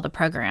want to build a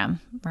program,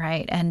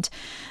 right? And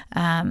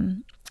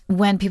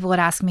when people would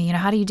ask me,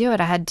 how do you do it?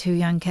 I had 2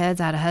 young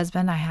kids. I had a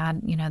husband. I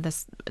had,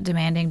 this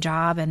demanding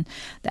job and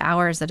the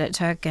hours that it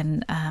took.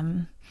 And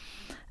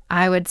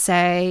I would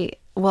say,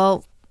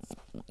 well,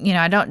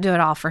 I don't do it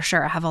all for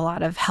sure. I have a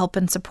lot of help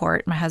and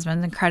support. My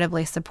husband's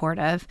incredibly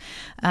supportive.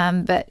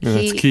 But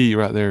that's key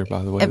right there,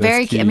 by the way.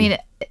 Very key. I mean,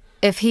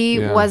 if he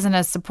wasn't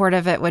as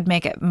supportive, it would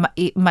make it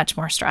much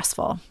more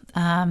stressful.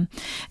 And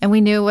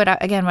we knew what I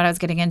was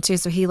getting into.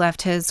 So he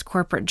left his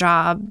corporate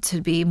job to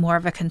be more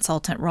of a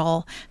consultant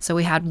role. So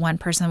we had one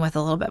person with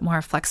a little bit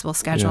more flexible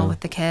schedule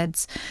with the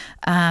kids.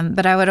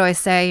 But I would always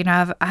say,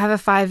 I have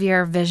a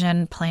 5-year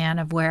vision plan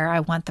of where I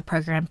want the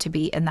program to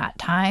be in that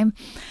time.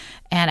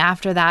 And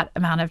after that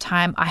amount of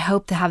time, I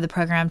hope to have the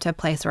program to a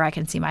place where I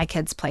can see my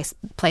kids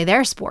play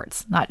their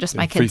sports, not just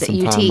my kids at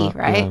UT,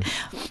 right?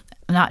 Yeah.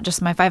 Not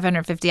just my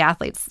 550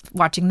 athletes,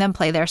 watching them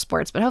play their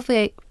sports, but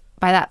hopefully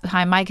by that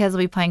time, my kids will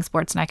be playing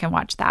sports and I can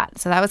watch that.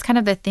 So that was kind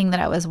of the thing that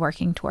I was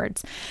working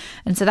towards.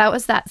 And so that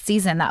was that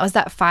season. That was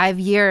that 5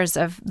 years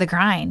of the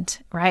grind,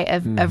 right?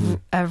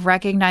 Of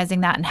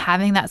recognizing that and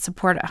having that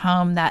support at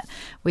home that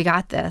we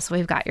got this.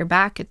 We've got your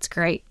back. It's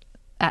great.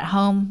 At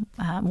home,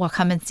 we'll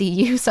come and see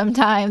you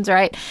sometimes,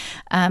 right?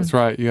 That's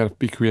right. You got to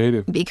be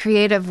creative. Be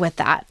creative with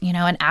that,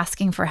 and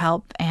asking for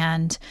help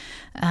and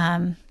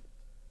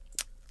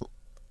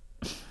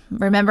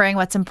remembering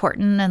what's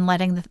important and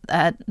letting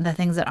the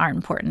things that aren't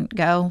important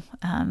go.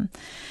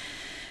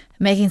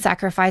 Making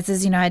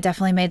sacrifices. I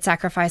definitely made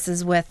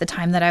sacrifices with the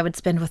time that I would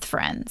spend with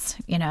friends,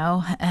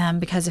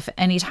 because if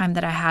any time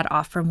that I had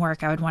off from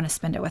work, I would want to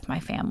spend it with my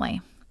family.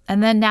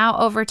 And then now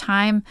over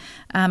time,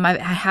 I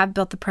have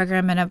built the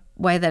program in a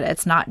way that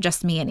it's not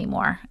just me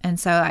anymore. And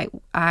so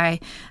I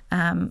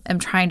am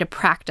trying to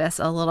practice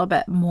a little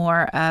bit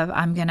more of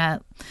I'm going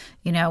to,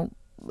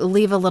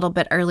 leave a little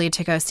bit early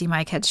to go see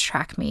my kids'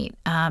 track meet.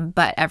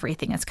 But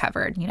everything is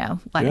covered,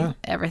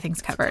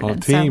 everything's covered. It's called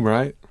a team,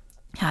 right?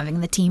 Having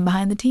the team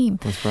behind the team.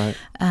 That's right.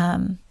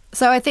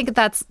 So I think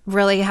that's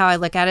really how I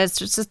look at it. It's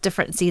just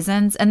different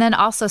seasons. And then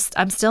also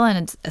I'm still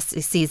in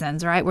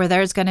seasons, right, where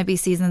there's going to be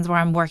seasons where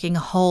I'm working a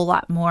whole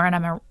lot more and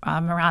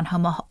I'm around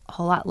home a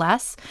whole lot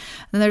less.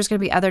 And then there's going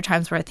to be other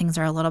times where things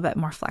are a little bit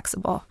more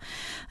flexible.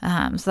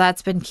 So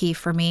that's been key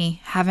for me.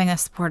 Having a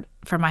support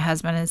from my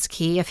husband is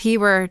key. If he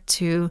were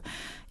to,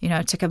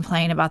 to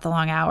complain about the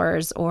long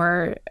hours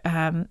or,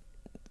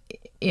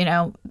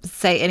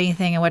 say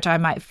anything in which I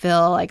might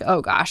feel like,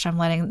 oh gosh, I'm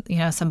letting,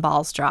 some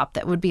balls drop,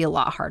 that would be a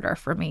lot harder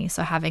for me.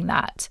 So having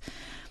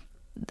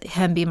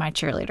him be my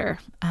cheerleader.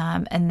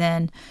 And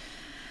then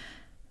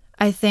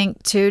I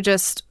think too,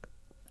 just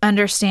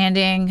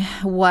understanding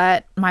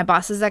what my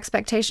boss's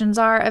expectations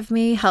are of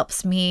me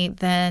helps me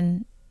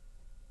then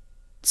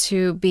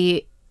to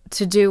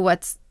do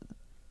what's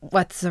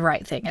the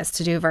right thing is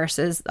to do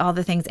versus all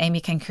the things Amy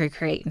can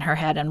create in her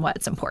head and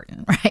what's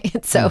important,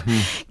 right? So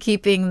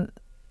keeping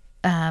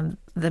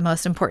the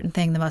most important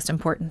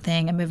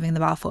thing, and moving the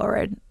ball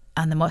forward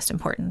on the most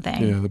important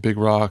thing. Yeah, the big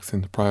rocks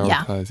and to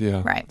prioritize.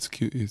 Yeah, right. It's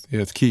key.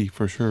 It's key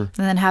for sure.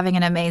 And then having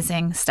an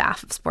amazing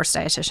staff of sports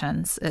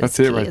dietitians is That's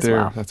it key right as there.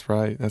 well. That's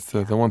right. That's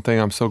the one thing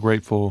I'm so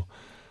grateful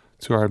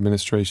to our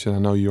administration. I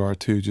know you are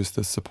too, just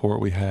the support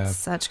we have.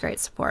 Such great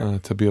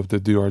support. To be able to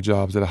do our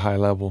jobs at a high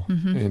level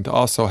and to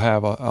also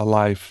have a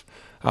life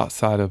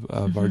outside of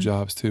our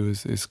jobs too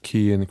is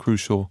key and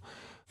crucial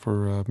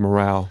for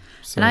morale.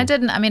 So.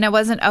 And I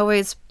wasn't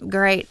always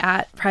great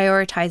at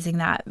prioritizing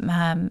that.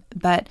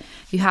 But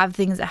you have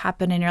things that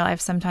happen in your life.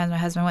 Sometimes my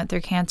husband went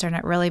through cancer and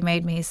it really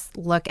made me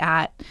look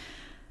at,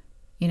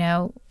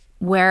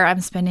 where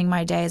I'm spending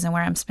my days and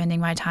where I'm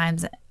spending my time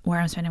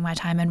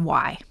and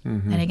why.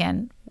 And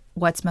again,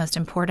 what's most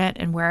important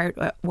and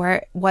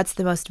what's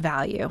the most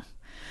value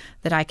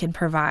that I can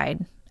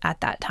provide at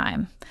that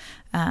time,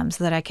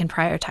 so that I can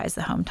prioritize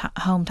the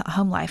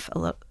home life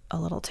a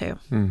little too.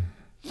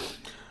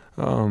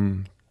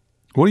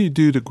 What do you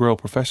do to grow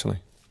professionally?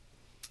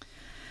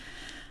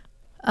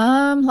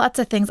 Lots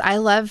of things. I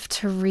love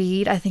to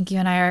read. I think you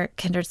and I are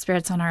kindred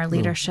spirits on our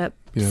leadership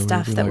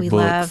stuff that we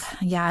love.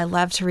 Yeah, I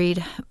love to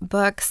read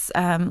books.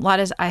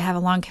 I have a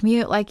long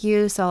commute like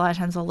you, so a lot of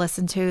times I'll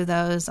listen to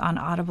those on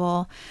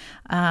Audible.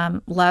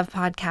 Love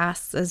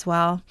podcasts as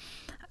well.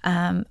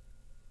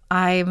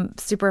 I'm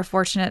super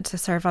fortunate to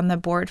serve on the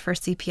board for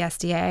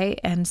CPSDA,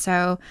 and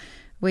so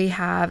we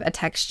have a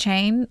text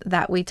chain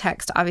that we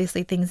text,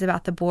 obviously, things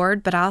about the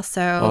board, but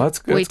also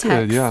that's we text.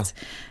 good,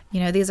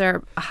 yeah. These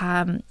are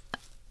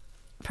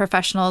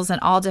professionals in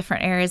all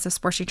different areas of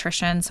sports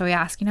nutrition. So we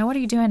ask, what are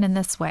you doing in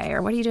this way?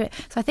 Or what are you doing?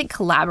 So I think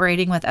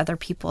collaborating with other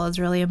people is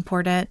really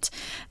important,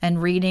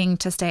 and reading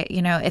to stay,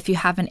 if you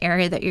have an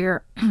area that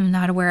you're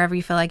not aware of,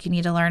 you feel like you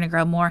need to learn and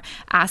grow more,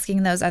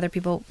 asking those other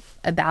people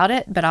about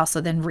it, but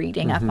also then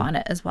reading up on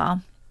it as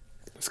well.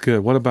 That's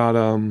good. What about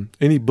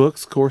any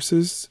books,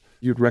 courses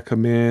you'd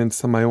recommend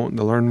somebody wanting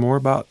to learn more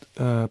about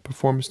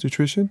performance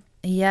nutrition?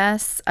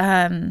 Yes.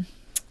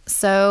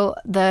 So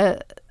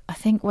I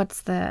think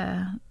what's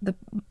the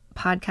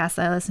podcast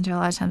that I listen to a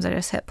lot of times, I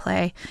just hit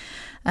play,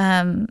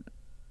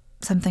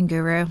 something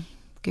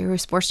Guru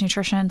Sports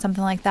Nutrition,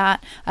 something like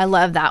that. I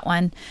love that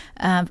one,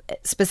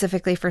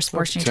 specifically for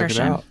sports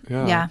nutrition. Check it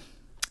out. Yeah.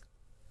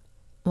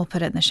 We'll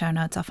put it in the show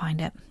notes. I'll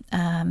find it.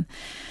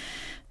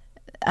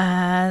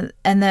 And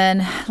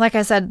then, like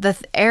I said, the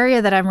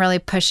area that I'm really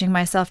pushing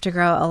myself to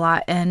grow a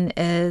lot in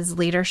is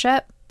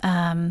leadership.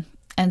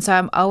 And so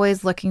I'm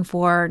always looking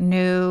for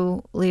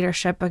new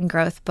leadership and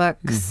growth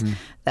books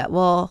that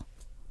will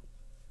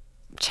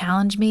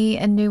challenge me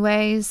in new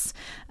ways.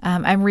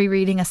 I'm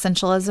rereading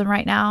Essentialism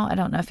right now. I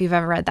don't know if you've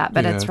ever read that,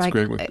 but it's like,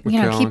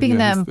 keeping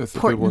the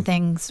important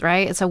things,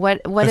 right? So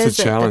what is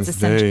it that's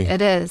essential?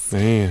 It is.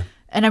 Man.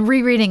 And I'm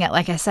rereading it,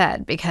 like I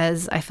said,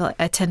 because I feel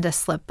like I tend to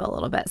slip a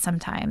little bit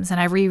sometimes. And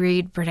I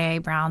reread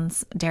Brene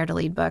Brown's Dare to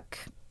Lead book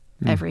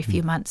every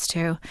few months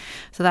too.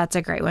 So that's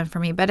a great one for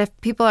me. But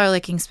if people are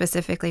looking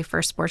specifically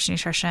for sports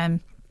nutrition,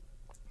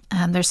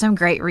 there's some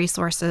great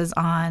resources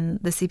on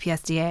the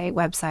CPSDA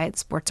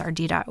website,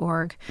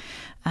 sportsrd.org.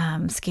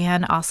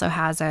 SCAN also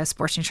has a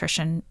sports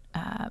nutrition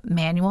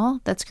manual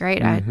that's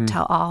great. I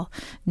tell all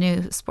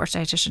new sports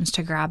dietitians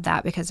to grab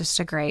that because it's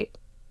a great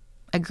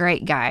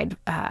guide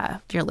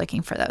if you're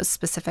looking for those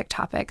specific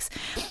topics.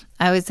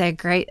 I would say a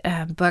great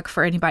book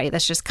for anybody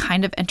that's just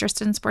kind of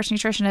interested in sports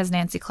nutrition is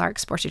Nancy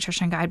Clark's Sports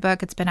Nutrition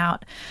Guidebook. It's been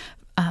out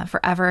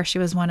forever. She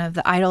was one of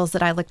the idols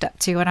that I looked up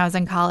to when I was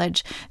in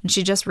college, and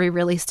she just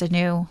re-released a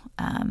new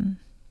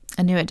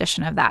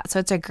edition of that. So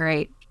it's a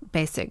great,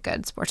 basic,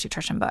 good sports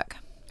nutrition book.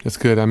 That's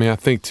good. I mean, I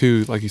think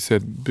too, like you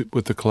said,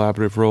 with the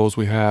collaborative roles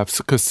we have,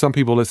 because some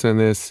people listening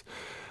to this,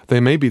 they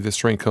may be the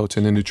strength coach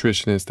and the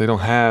nutritionist. They don't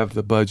have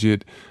the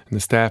budget and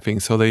the staffing,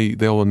 so they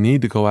will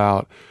need to go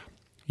out,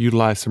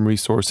 utilize some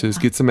resources,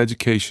 get some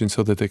education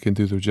so that they can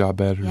do their job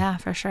better. Yeah,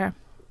 for sure.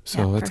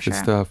 So that's good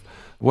stuff.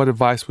 What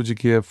advice would you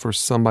give for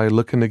somebody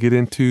looking to get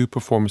into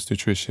performance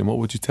nutrition? What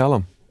would you tell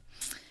them?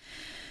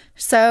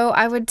 So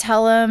I would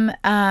tell them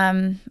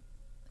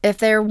if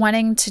they're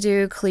wanting to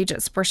do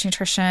collegiate sports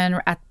nutrition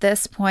at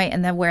this point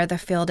and then where the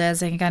field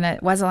is, and again,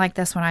 it wasn't like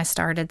this when I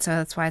started, so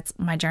that's why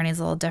my journey is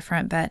a little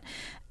different, but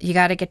you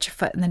got to get your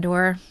foot in the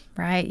door,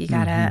 right? You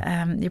got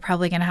to, you're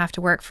probably going to have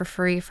to work for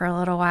free for a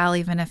little while,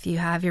 even if you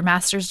have your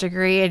master's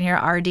degree and your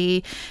RD,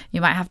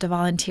 you might have to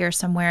volunteer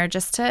somewhere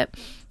just to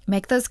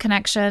make those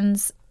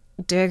connections,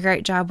 do a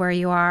great job where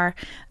you are.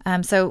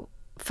 So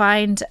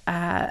find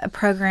a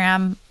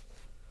program.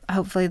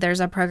 Hopefully there's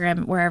a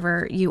program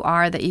wherever you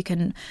are that you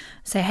can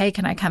say, hey,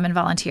 can I come and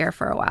volunteer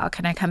for a while?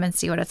 Can I come and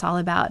see what it's all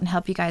about and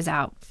help you guys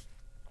out?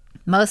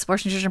 Most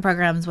sports nutrition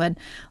programs would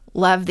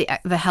love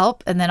the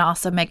help, and then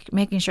also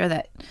making sure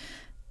that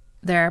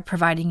they're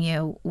providing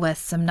you with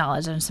some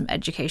knowledge and some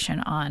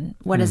education on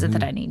what is it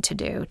that I need to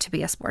do to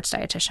be a sports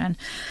dietitian.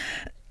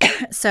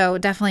 So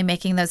definitely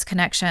making those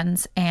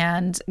connections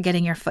and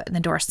getting your foot in the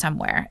door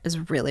somewhere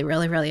is really,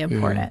 really, really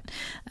important.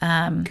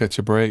 Catch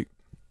a break.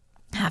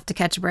 Have to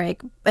catch a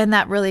break. And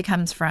that really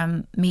comes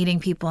from meeting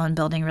people and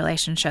building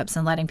relationships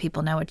and letting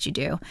people know what you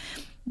do.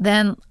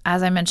 Then,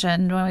 as I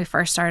mentioned when we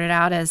first started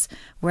out, is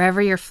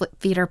wherever your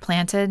feet are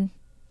planted,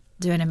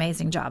 do an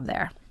amazing job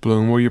there.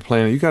 Bloom where you're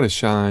planted. You got to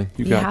shine.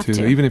 You got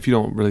to. Even if you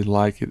don't really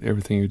like it,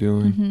 everything you're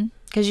doing.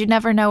 Because you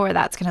never know where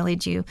that's going to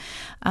lead you.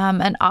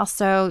 And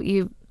also,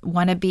 you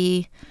want to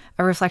be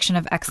a reflection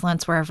of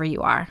excellence wherever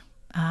you are.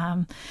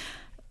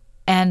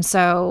 And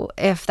so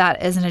if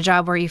that isn't a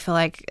job where you feel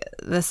like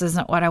this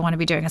isn't what I want to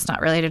be doing, it's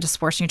not related to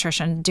sports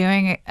nutrition,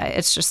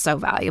 it's just so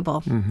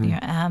valuable. You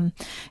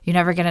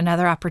never get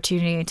another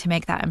opportunity to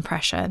make that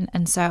impression.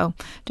 And so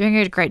doing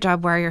a great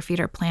job where your feet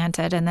are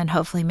planted, and then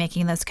hopefully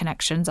making those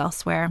connections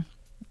elsewhere.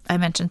 I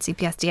mentioned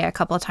CPSDA a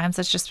couple of times.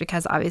 That's just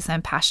because obviously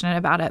I'm passionate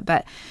about it,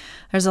 but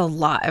there's a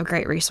lot of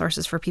great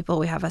resources for people.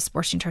 We have a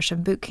sports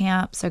nutrition boot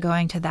camp, so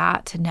going to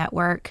that to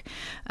network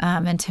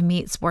and to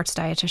meet sports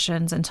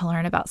dietitians and to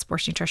learn about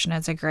sports nutrition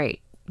is a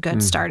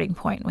good starting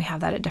point. We have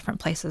that at different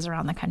places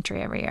around the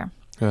country every year.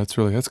 Yeah, that's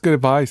good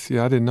advice.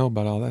 Yeah, I didn't know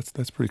about all that.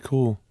 That's pretty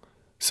cool.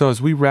 So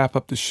as we wrap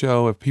up the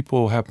show, if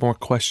people have more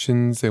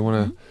questions, they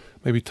want to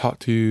maybe talk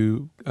to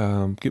you,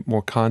 get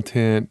more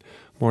content,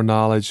 more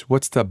knowledge,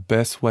 what's the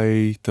best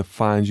way to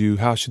find you?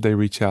 How should they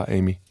reach out,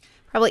 Amy?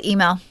 Probably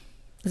email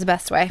is the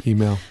best way.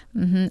 Email.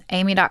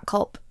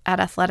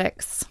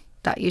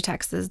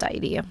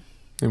 amy.culp@athletics.utexas.edu.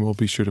 And we'll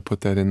be sure to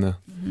put that in the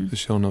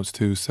show notes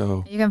too.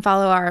 So you can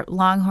follow our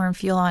Longhorn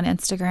Fuel on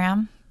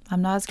Instagram.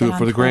 I'm not as good Do it on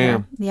for the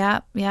Twitter.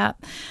 gram. Yeah.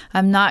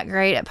 I'm not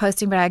great at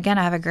posting, but again,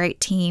 I have a great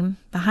team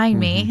behind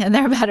me, and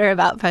they're better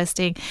about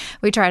posting.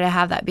 We try to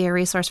have that be a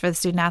resource for the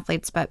student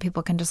athletes, but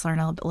people can just learn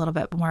a little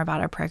bit more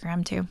about our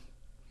program too.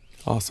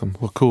 Awesome.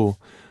 Well, cool.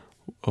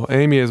 Well,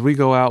 Amy, as we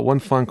go out, one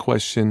fun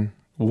question.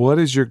 What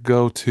is your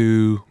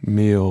go-to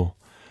meal?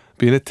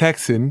 Being a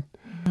Texan,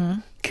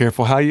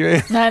 careful how you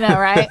answer. I know,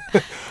 right?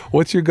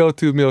 What's your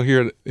go-to meal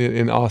here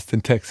in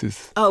Austin,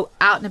 Texas? Oh,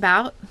 out and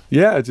about?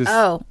 Yeah, just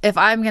If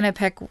I'm going to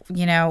pick,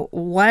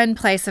 one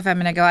place, if I'm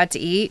going to go out to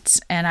eat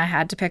and I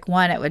had to pick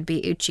one, it would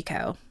be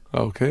Uchiko.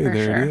 okay. For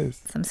There sure. it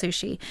is. Some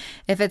sushi.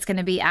 If it's going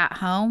to be at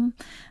home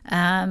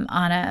on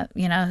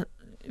a,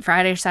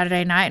 Friday or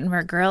Saturday night and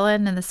we're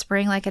grilling in the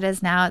spring like it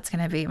is now, it's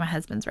going to be my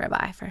husband's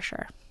ribeye for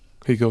sure.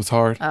 He goes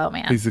hard. Oh,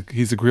 man. He's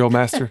a grill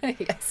master.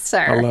 Yes,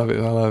 sir. I love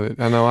it.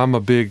 I know I'm a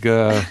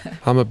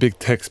big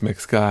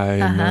Tex-Mex guy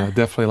and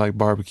definitely like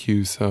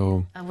barbecue.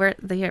 So You're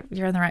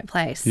in the right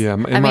place. Yeah,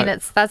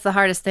 that's the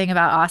hardest thing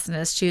about Austin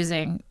is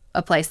choosing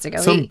a place to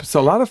go eat.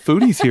 so a lot of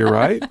foodies here,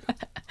 right?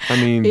 I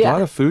mean, Yeah, a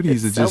lot of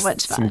foodies. it's Are so much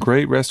just some fun.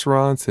 great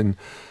restaurants and.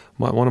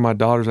 One of my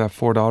daughters, I have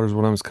 4 daughters.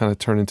 One of them's kind of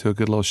turned into a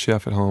good little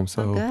chef at home.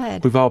 So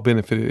good. we've all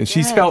benefited. And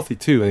she's Good. healthy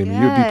too, Amy.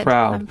 You'll be Good.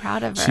 proud. I'm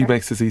proud of her. She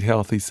makes us eat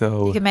healthy.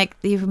 So You can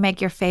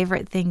make your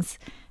favorite things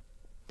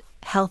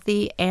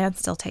healthy and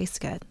still taste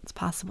good. It's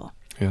possible.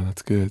 yeah,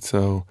 that's good.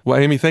 So, well,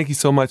 Amy, thank you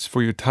so much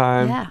for your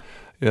time. Yeah.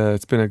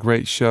 It's been a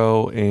great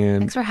show. And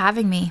Thanks for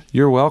having me.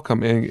 you're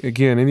welcome. And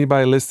again,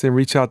 anybody listening,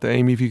 reach out to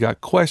Amy if you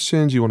got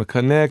questions, you want to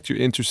connect, you're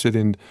interested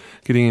in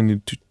getting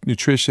into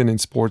nutrition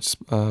and sports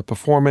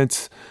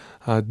performance.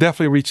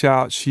 Definitely reach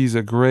out. She's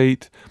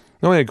not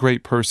only a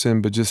great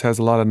person, but just has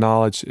a lot of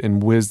knowledge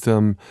and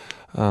wisdom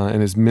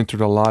and has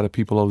mentored a lot of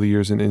people over the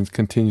years and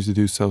continues to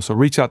do so. So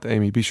reach out to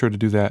Amy. Be sure to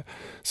do that.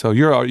 So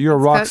you're a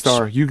rock Coach.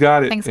 star. You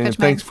got it. Thanks, and Coach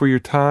thanks Mike. for your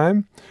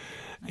time.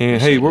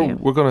 And hey, Appreciate you.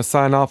 we're going to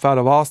sign off out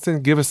of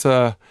Austin. Give us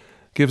a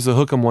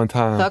hook 'em one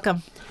time.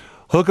 Welcome.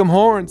 Hook 'em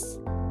horns.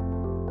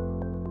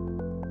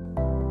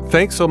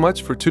 Thanks so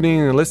much for tuning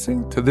in and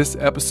listening to this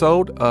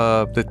episode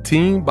of the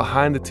Team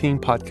Behind the Team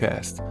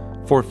podcast.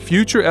 For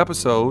future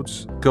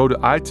episodes, go to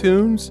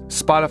iTunes,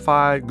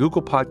 Spotify,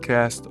 Google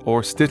Podcast,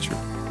 or Stitcher.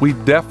 We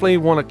definitely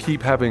want to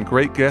keep having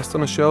great guests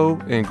on the show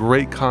and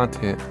great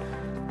content.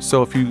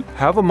 So if you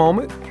have a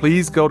moment,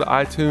 please go to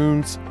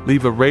iTunes,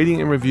 leave a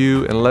rating and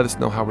review, and let us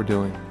know how we're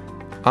doing.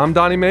 I'm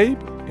Donnie Mabe,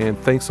 and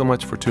thanks so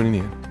much for tuning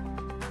in.